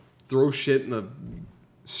would throw shit in the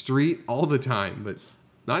street all the time, but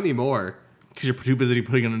not anymore. Because you're too busy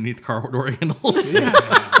putting it underneath car door handles.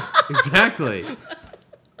 Yeah, exactly.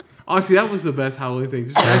 Honestly, that was the best Halloween thing.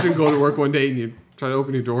 Just imagine going to work one day and you try to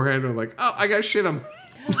open your door handle and like, oh, I got shit on.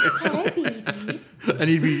 And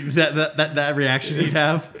you'd be that reaction you'd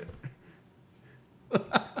have.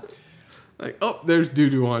 Like, oh, there's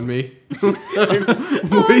doo-doo on me. Like,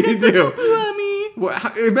 what do you do?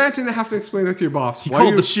 Imagine I have to explain that to your boss. He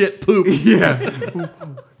called the shit poop. Yeah.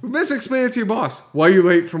 Imagine explaining it to your boss. Why are you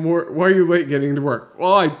late from work? Why are you late getting to work?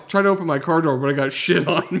 Well, I tried to open my car door, but I got shit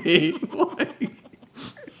on me.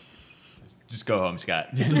 Just go home,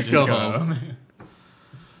 Scott. Just go home.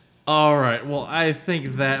 All right. Well, I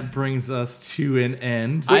think that brings us to an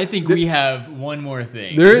end. I think we have one more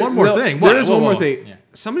thing. One more thing. There is one more thing. Yeah.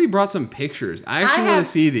 Somebody brought some pictures. I actually want to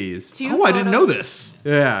see these. Oh, I didn't know this.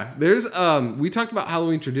 Yeah. There's we talked about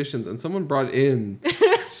Halloween traditions, and someone brought in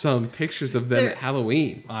some pictures of them at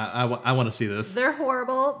Halloween. I want to see this. They're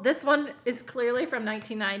horrible. This one is clearly from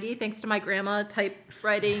 1990, thanks to my grandma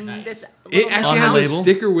typewriting this. It actually On has the a label?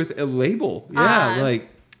 sticker with a label. Yeah,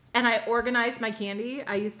 And I organized my candy.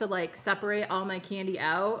 I used to like separate all my candy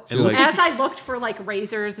out. So, like- As I looked for like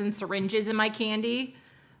razors and syringes in my candy,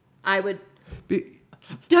 I would.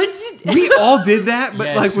 we all did that, but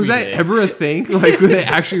Yes, like, was we that did. ever a thing? Like, when they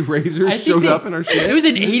actually I razors think showed they- up in our shit? It was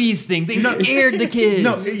an 80s thing. They scared the kids.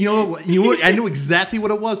 No, you know what? I knew exactly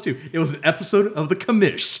what it was too. It was an episode of the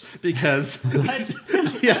Commish because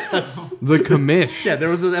yes, the commish. yeah, there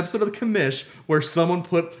was an episode of the Commish where someone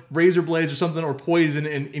put razor blades or something or poison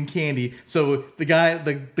in candy. So the guy,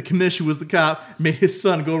 the Commish who was the cop, made his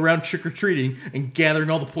son go around trick or treating and gathering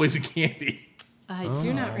all the poison candy. I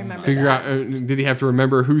do not remember. Figure that. out. Did he have to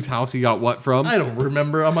remember whose house he got what from? I don't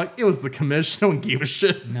remember. I'm like, it was the Commish. No one gave a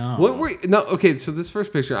shit. No. What were no? Okay, so this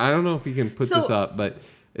first picture, I don't know if we can put this So- up, but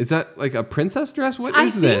is that like a princess dress? What I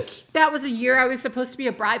is think this? that was a year I was supposed to be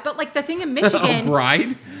a bride, but like the thing in A Michigan.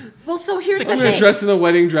 bride? Well, so here's the I'm gonna thing. dress in a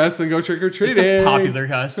wedding dress and go trick or treating. It's a popular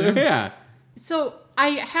costume. Yeah. So I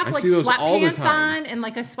have I like see those all the sweatpants time. on and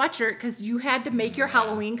like a sweatshirt because you had to make your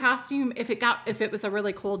Halloween costume if it was a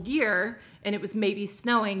really cold year and it was maybe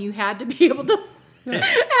snowing. You had to be able to have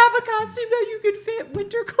a costume that you could fit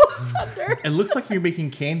winter clothes under. It looks like you're making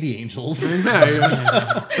candy angels.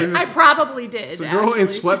 I probably did. It's a girl in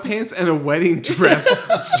actually. sweatpants and a wedding dress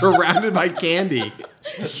surrounded by candy.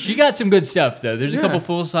 She got some good stuff though. There's a Yeah. couple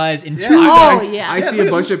full size and Yeah. two. Oh yeah. I see a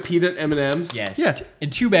bunch of peanut M&Ms. Yes. Yeah.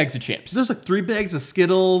 And 2 bags of chips. There's like 3 bags of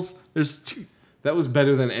Skittles. There's 2. That was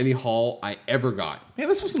better than any haul I ever got. Man,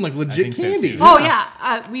 this was some like legit think so, candy. too. Oh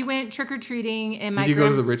yeah. We went trick or treating and my Did you go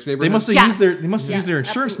to the rich neighborhood? They must have Yes. used their Yes,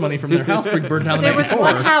 insurance absolutely. money from their house being burned down the There night was before.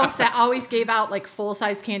 one house that always gave out like full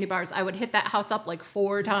size candy bars. I would hit that house up like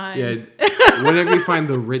 4 times. Yeah. Whenever you find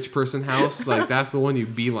the rich person house, like that's the one you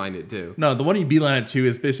beeline it to. No, the one you beeline it to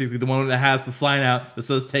is basically the one that has the sign out that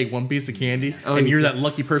says take 1 piece of candy, Oh, and you you're take- that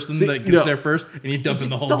lucky person See, that gets no. there first, and you dump in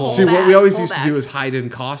the whole The bowl. whole See, what bag, we always full used to bag. do is hide in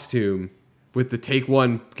costume with the take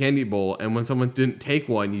one candy bowl, and when someone didn't take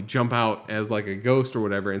one, you jump out as like a ghost or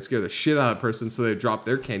whatever and scare the shit out of that person so they drop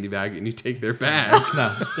their candy bag and you take their bag.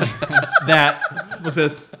 No, that was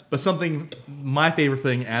this, but something my favorite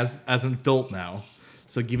thing as an adult now.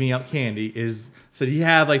 So giving out candy is so you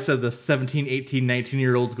have like said the 17, 18,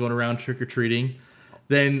 19-year-olds going around trick or treating.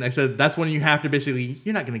 Then I said that's when you have to basically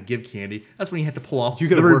you're not going to give candy. That's when you have to pull off. You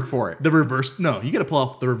gotta work for it. The reverse. No, you got to pull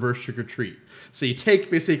off the reverse trick or treat. So you take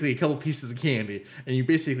basically a couple pieces of candy and you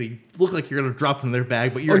basically look like you're going to drop them in their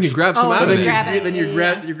bag, but you're And you grab some Oh, out of then it. you grab it. then you Yeah,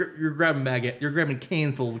 grab yeah. you're grabbing you're grabbing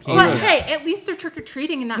canefuls of candy. But hey, at least they're trick or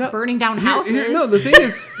treating and not burning down houses. No, the thing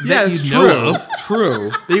is, yeah, That it's you know true. of.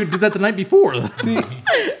 True. They did that the night before. See,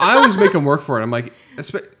 I always make them work for it. I'm like,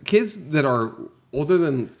 kids that are older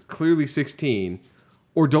than clearly 16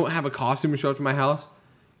 or don't have a costume to show up to my house,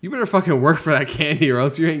 you better fucking work for that candy or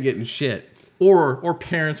else you ain't getting shit. Or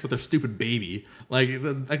parents with their stupid baby. Like,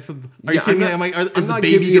 I said, are you Yeah, kidding me? I'm I'm like, I'm is the not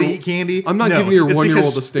baby giving gonna you- eat candy? I'm not No, giving your it's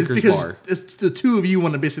 1-year-old because- a Snickers it's because bar. It's the two of you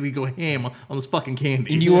want to basically go ham on this fucking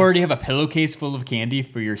candy. And you already have a pillowcase full of candy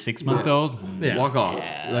for your 6-month-old. Yeah. Walk off.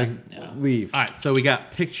 Like, leave. All right, so we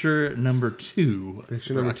got picture number 2.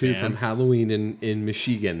 Picture number 2 Roxanne. from Halloween in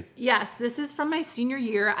Michigan. Yes, this is from my senior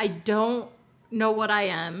year. I don't know what I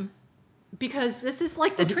am because this is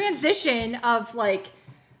like the transition of like,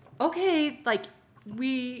 okay, like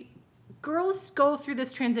girls go through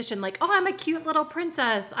this transition like, oh, I'm a cute little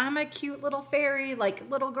princess. I'm a cute little fairy, like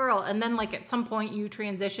little girl. And then like at some point you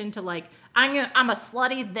transition to like, I'm a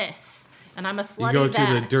slutty this and I'm a slutty You go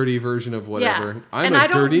that. to the dirty version of whatever. Yeah. I'm and a I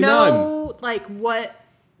don't dirty nun. know like what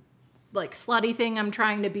like slutty thing I'm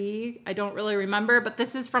trying to be. I don't really remember, but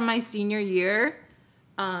this is from my senior year.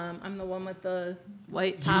 I'm the one with the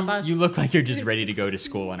white top on. You look like you're just ready to go to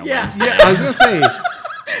school on a Yeah. Wednesday. Yeah, I was gonna say.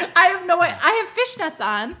 I have no idea. I have fishnets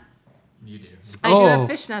on. You do. I do have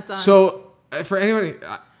fishnets on. So for anyone,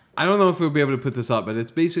 I don't know if we'll be able to put this up, but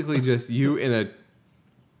it's basically just you in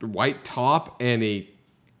a white top and a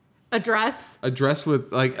dress. dress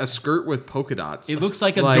with like a skirt with polka dots. It looks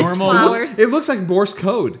like a Like, normal. flowers. It looks like Morse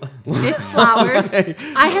code. It's flowers.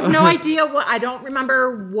 I have no idea what. I don't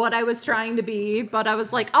remember what I was trying to be, but I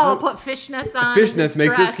was like, oh, I'll put fishnets on. Fishnets this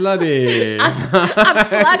makes dress. it slutty. I'm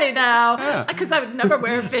slutty now because I would never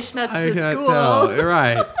wear fishnets I to can't school. tell. You're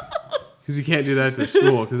right. Because you can't do that to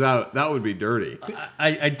school because that would be dirty.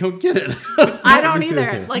 I don't get it. I don't Let me see this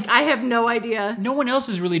either. here. Like I have no idea. No one else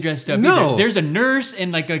is really dressed up. No. either. There's a nurse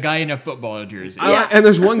and like a guy in a football jersey. And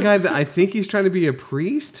there's one guy that I think he's trying to be a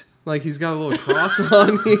priest. Like he's got a little cross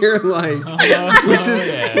on here, like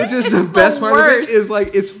which is the best part worst. of it is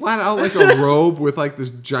like it's flat out like a robe with like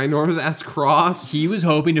this ginormous ass cross. He was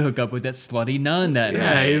hoping to hook up with that slutty nun that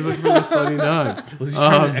Yeah, night. he was looking for the slutty nun. Was he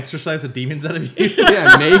trying to exorcise the demons out of you?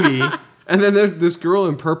 Yeah, maybe. And then there's this girl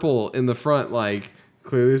in purple in the front, like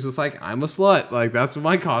clearly is just like, I'm a slut. Like that's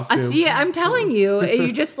my costume. I see it. I'm telling you,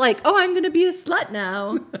 you just like, oh, I'm gonna be a slut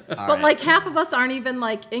now. But right. like half of us aren't even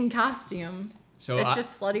like in costume. So It's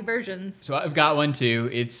just slutty versions. So I've got one too.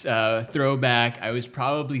 It's throwback. I was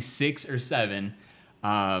probably 6 or 7.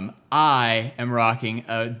 I am rocking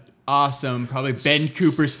a awesome, probably Ben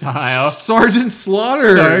Cooper style Sergeant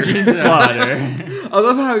Slaughter. Sergeant Slaughter. I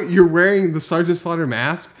love how you're wearing the Sergeant Slaughter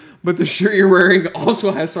mask, but the shirt you're wearing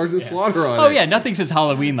also has Sergeant Slaughter on it. Oh yeah, nothing says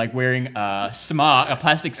Halloween like wearing a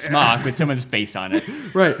plastic smock with someone's face on it.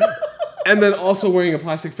 Right. And then also wearing a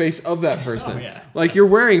plastic face of that person. Oh, yeah. Like you're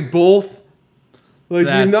wearing both. Like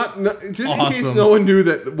That's you're not just in case awesome. no one knew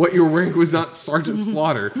that what you were wearing was not Sergeant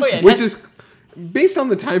Slaughter, Oh, yeah, which that's- is based on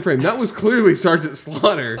the time frame. That was clearly Sergeant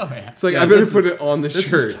Slaughter. Oh, yeah. It's like Yeah, I better this is- put it on the This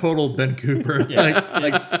shirt. is total Ben Cooper. Yeah,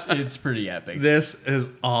 it's pretty epic. This is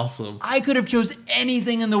awesome. I could have chose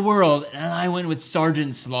anything in the world, and I went with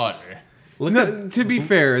Sergeant Slaughter. Look No, at to be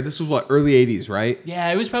fair, this was what, early 80s, right? Yeah,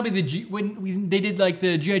 it was probably when they did like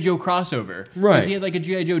the G.I. Joe crossover. 'Cause Right. He had like a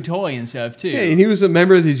G.I. Joe toy and stuff too. Yeah, and he was a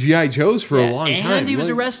member of the G.I. Joes for a long and time. he was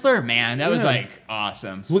a Like- wrestler. Man, that was Yeah. like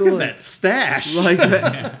awesome. look at that stash. Like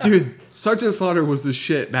that, dude, Sergeant Slaughter was the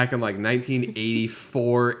shit back in like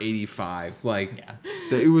 1984, 85. Like,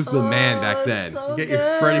 it was the man back then. So Get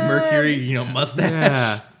your Freddie Mercury, mustache.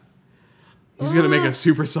 Yeah. He's gonna make a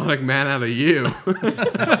supersonic man out of you.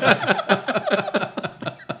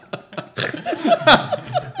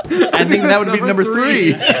 I think that would be number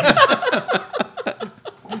three.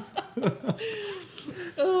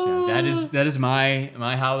 So that is my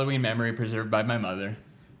Halloween memory preserved by my mother.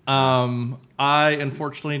 I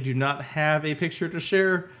unfortunately do not have a picture to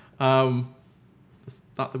share. It's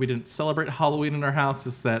not that we didn't celebrate Halloween in our house.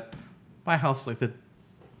 It's that my house, like that,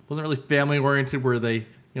 wasn't really family oriented. Where they,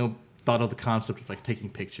 thought of the concept of like taking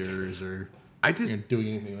pictures or I just, doing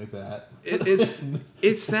anything like that.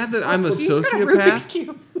 it's sad that I'm a He's got a Rubik's sociopath.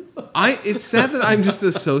 Cube. It's sad that I'm just a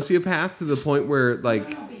sociopath to the point where, like,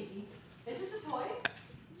 Is this a toy?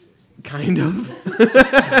 kind of.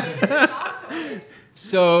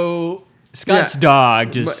 So Scott's Yeah.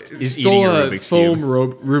 dog just is eating a Rubik's foam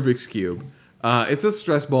cube. Rubik's Cube. It's a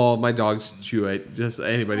stress ball. My dogs chew it. Just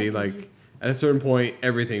anybody, like, at a certain point,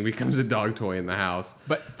 everything becomes a dog toy in the house.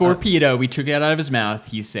 But for PETA, we took it out of his mouth.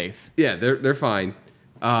 He's safe. Yeah, they're fine.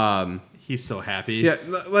 He's so happy. Yeah,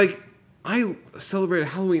 like, I celebrate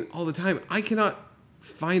Halloween all the time. I cannot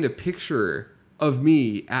find a picture of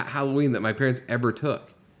me at Halloween that my parents ever took.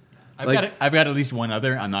 I've got at least one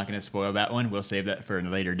other. I'm not going to spoil that one. We'll save that for a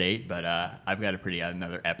later date. But I've got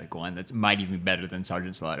another epic one that might even be better than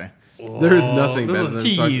Sergeant Slaughter. There's nothing this better is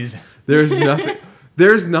than Tease. Sergeant. There's nothing.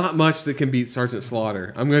 There's not much that can beat Sergeant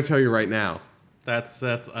Slaughter. I'm going to tell you right now. That's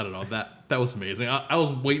I don't know, that was amazing. I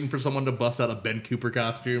was waiting for someone to bust out a Ben Cooper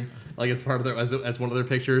costume, like as part of their as one of their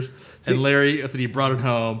pictures. And Larry, I said, you brought it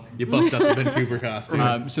home. You bust out the Ben Cooper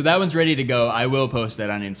costume. So that one's ready to go. I will post that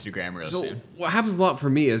on Instagram real So soon. what happens a lot for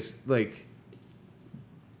me is like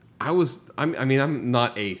I'm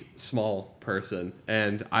not a small person,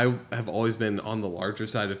 and I have always been on the larger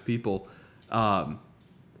side of people.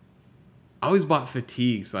 I always bought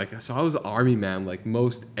fatigues, so I was an army man like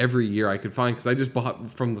most every year I could find because I just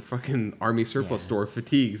bought from the fucking army surplus store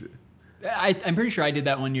fatigues. I'm pretty sure I did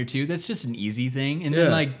that one year too. That's just an easy thing. And then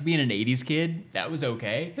Yeah. like being an 80s kid, that was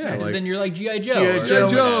okay. Yeah, 'Cause like- then you're like G.I. Joe. G.I. or Joe,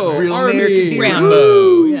 Joe, Real Army, American hero.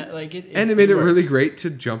 Rambo. Yeah, like it. And it made it works. really great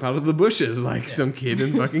to jump out of the bushes like some kid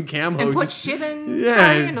in fucking camo. And put just- shit in yeah,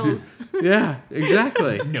 triangles. yeah,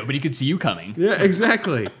 exactly. Nobody could see you coming. Yeah,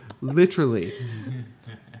 exactly. Literally.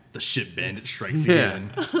 The shit bandit strikes Yeah.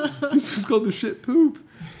 again. It's just called the shit poop.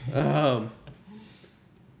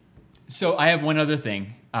 So I have one other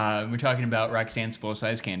thing. We're talking about Roxanne's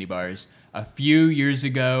full-size candy bars. A few years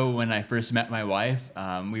ago, when I first met my wife,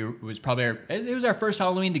 it was our first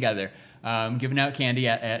Halloween together, giving out candy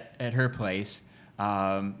at her place.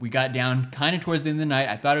 We got down kind of towards the end of the night.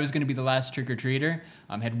 I thought it was going to be the last trick-or-treater.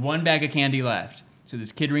 Had one bag of candy left. So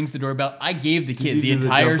this kid rings the doorbell. I gave the kid you the do the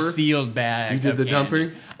entire dumper? sealed bag. You did of the candy.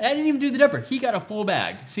 dumper? I didn't even do the dumper. He got a full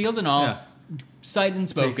bag, sealed and all, Yeah. sight and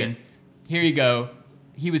spoken. it. Here you go.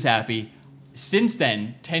 He was happy. Since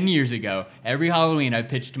then, 10 years ago, every Halloween I've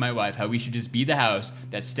pitched to my wife how we should just be the house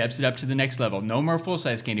that steps it up to the next level. No more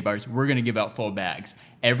full-size candy bars. We're going to give out full bags.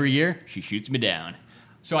 Every year, she shoots me down.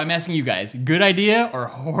 So I'm asking you guys, good idea or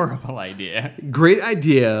horrible idea? Great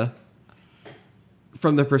idea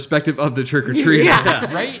from the perspective of the trick-or-treater.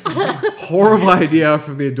 Yeah. Right? Horrible idea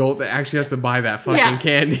from the adult that actually has to buy that fucking Yeah.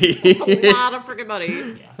 candy. It's a lot of freaking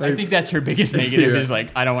money. I think that's her biggest negative Yeah. is like,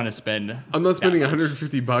 I don't want to spend. I'm not spending that much.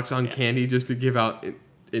 $150 on candy just to give out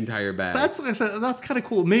entire bags. That's like I said. That's kind of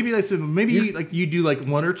cool. Maybe like you do like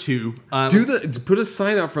one or two. Put a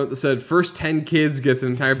sign out front that said first 10 kids gets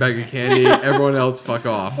an entire bag of candy, everyone else fuck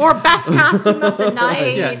off. Or best costume of the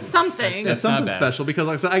night. Yeah, something. That's something not bad. special because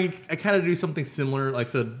like I said, I kind of do something similar. Like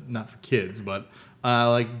I said, not for kids, but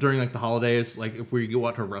like during like the holidays, like if we go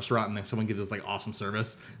out to a restaurant and like someone gives us like awesome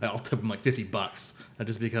service, I'll tip them like $50.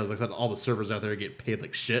 Just because like I said, all the servers out there get paid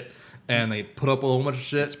like shit. And they put up a whole bunch of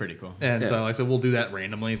shit. That's pretty cool. And so, like I said, we'll do that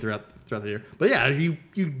randomly throughout the year. But yeah, you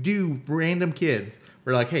do random kids.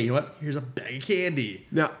 We're like, hey, you know what? Here's a bag of candy.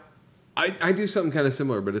 Now, I do something kind of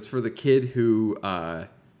similar, but it's for the kid who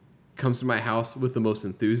comes to my house with the most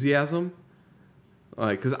enthusiasm.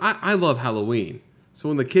 Because I love Halloween. So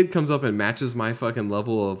when the kid comes up and matches my fucking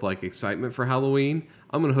level of like excitement for Halloween,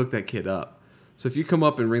 I'm going to hook that kid up. So if you come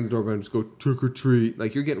up and ring the doorbell and just go, trick or treat,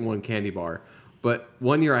 like you're getting one candy bar. But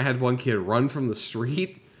one year I had one kid run from the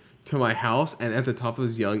street to my house and at the top of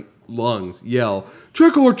his young lungs yell,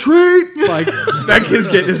 trick or treat! Like, that kid's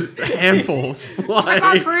getting his handfuls. Like,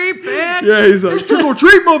 Trick or treat, bitch! yeah, he's like, trick or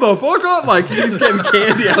treat, motherfucker! Like, he's getting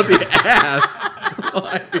candy out the ass.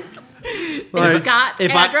 Like, Scott's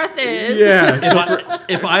address is. yeah.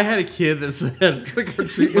 If I had a kid that said trick or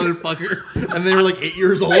treat, motherfucker, and they were like 8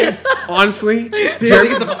 years old, Honestly, I'm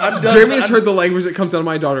done. Jeremy has heard the language that comes out of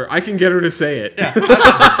my daughter. I can get her to say it. Yeah.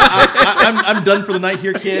 I'm done for the night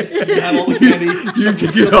here, kid. You have all the candy.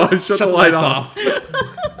 Shut the lights off.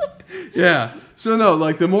 Yeah. So no,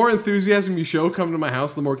 like the more enthusiasm you show coming to my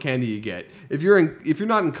house, the more candy you get. If you're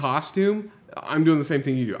not in costume, I'm doing the same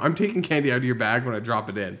thing you do. I'm taking candy out of your bag when I drop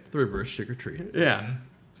it in. The reverse trick or treat. Yeah.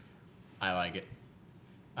 I like it.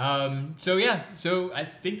 So I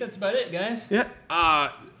think that's about it, guys. Yeah.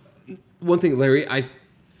 One thing, Larry, I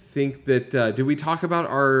think that did we talk about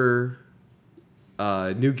our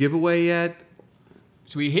new giveaway yet?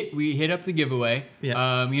 So we hit up the giveaway.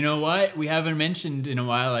 Yeah. You know what? We haven't mentioned in a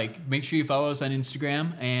while. Like, make sure you follow us on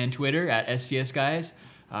Instagram and Twitter at STS Guys.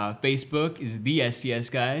 Facebook is the STS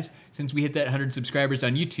Guys. Since we hit that 100 subscribers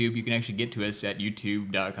on YouTube, you can actually get to us at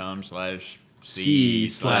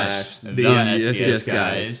youtube.com/the/STS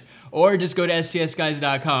Guys. Or just go to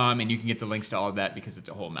stsguys.com and you can get the links to all of that because it's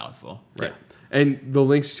a whole mouthful. Right. And the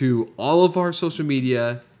links to all of our social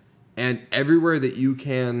media and everywhere that you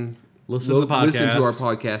can Listen to our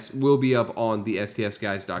podcast will be up on the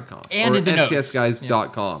stsguys.com. And or in the notes.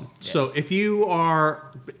 stsguys.com. So if you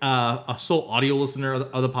are a sole audio listener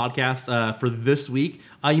of the podcast for this week,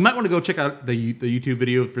 you might want to go check out the YouTube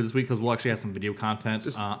video for this week because we'll actually have some video content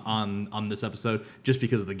on this episode just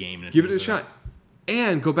because of the game. Give it a shot.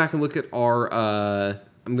 And go back and look at our,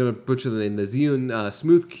 I'm going to butcher the name, the Xeon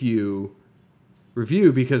Smooth Q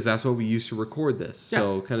review because that's what we used to record this. Yeah.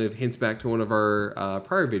 So kind of hints back to one of our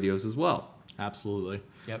prior videos as well. Absolutely.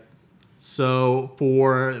 Yep. So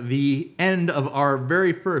for the end of our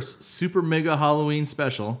very first Super Mega Halloween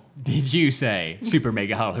special. Did you say Super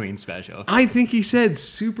Mega Halloween Special? I think he said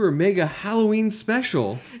Super Mega Halloween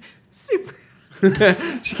Special. Super.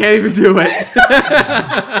 She can't even do it.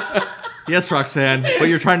 Yes, Roxanne, what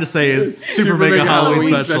you're trying to say is Super Mega Mega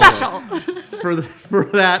Halloween Halloween special. Special. For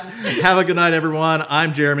that, have a good night, everyone.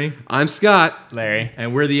 I'm Jeremy, I'm Scott. Larry.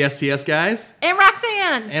 and we're the STS Guys. And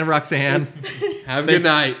Roxanne. And Roxanne. Have a good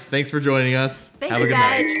night. Thanks for joining us. Thank have you, a good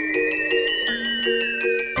guys. night.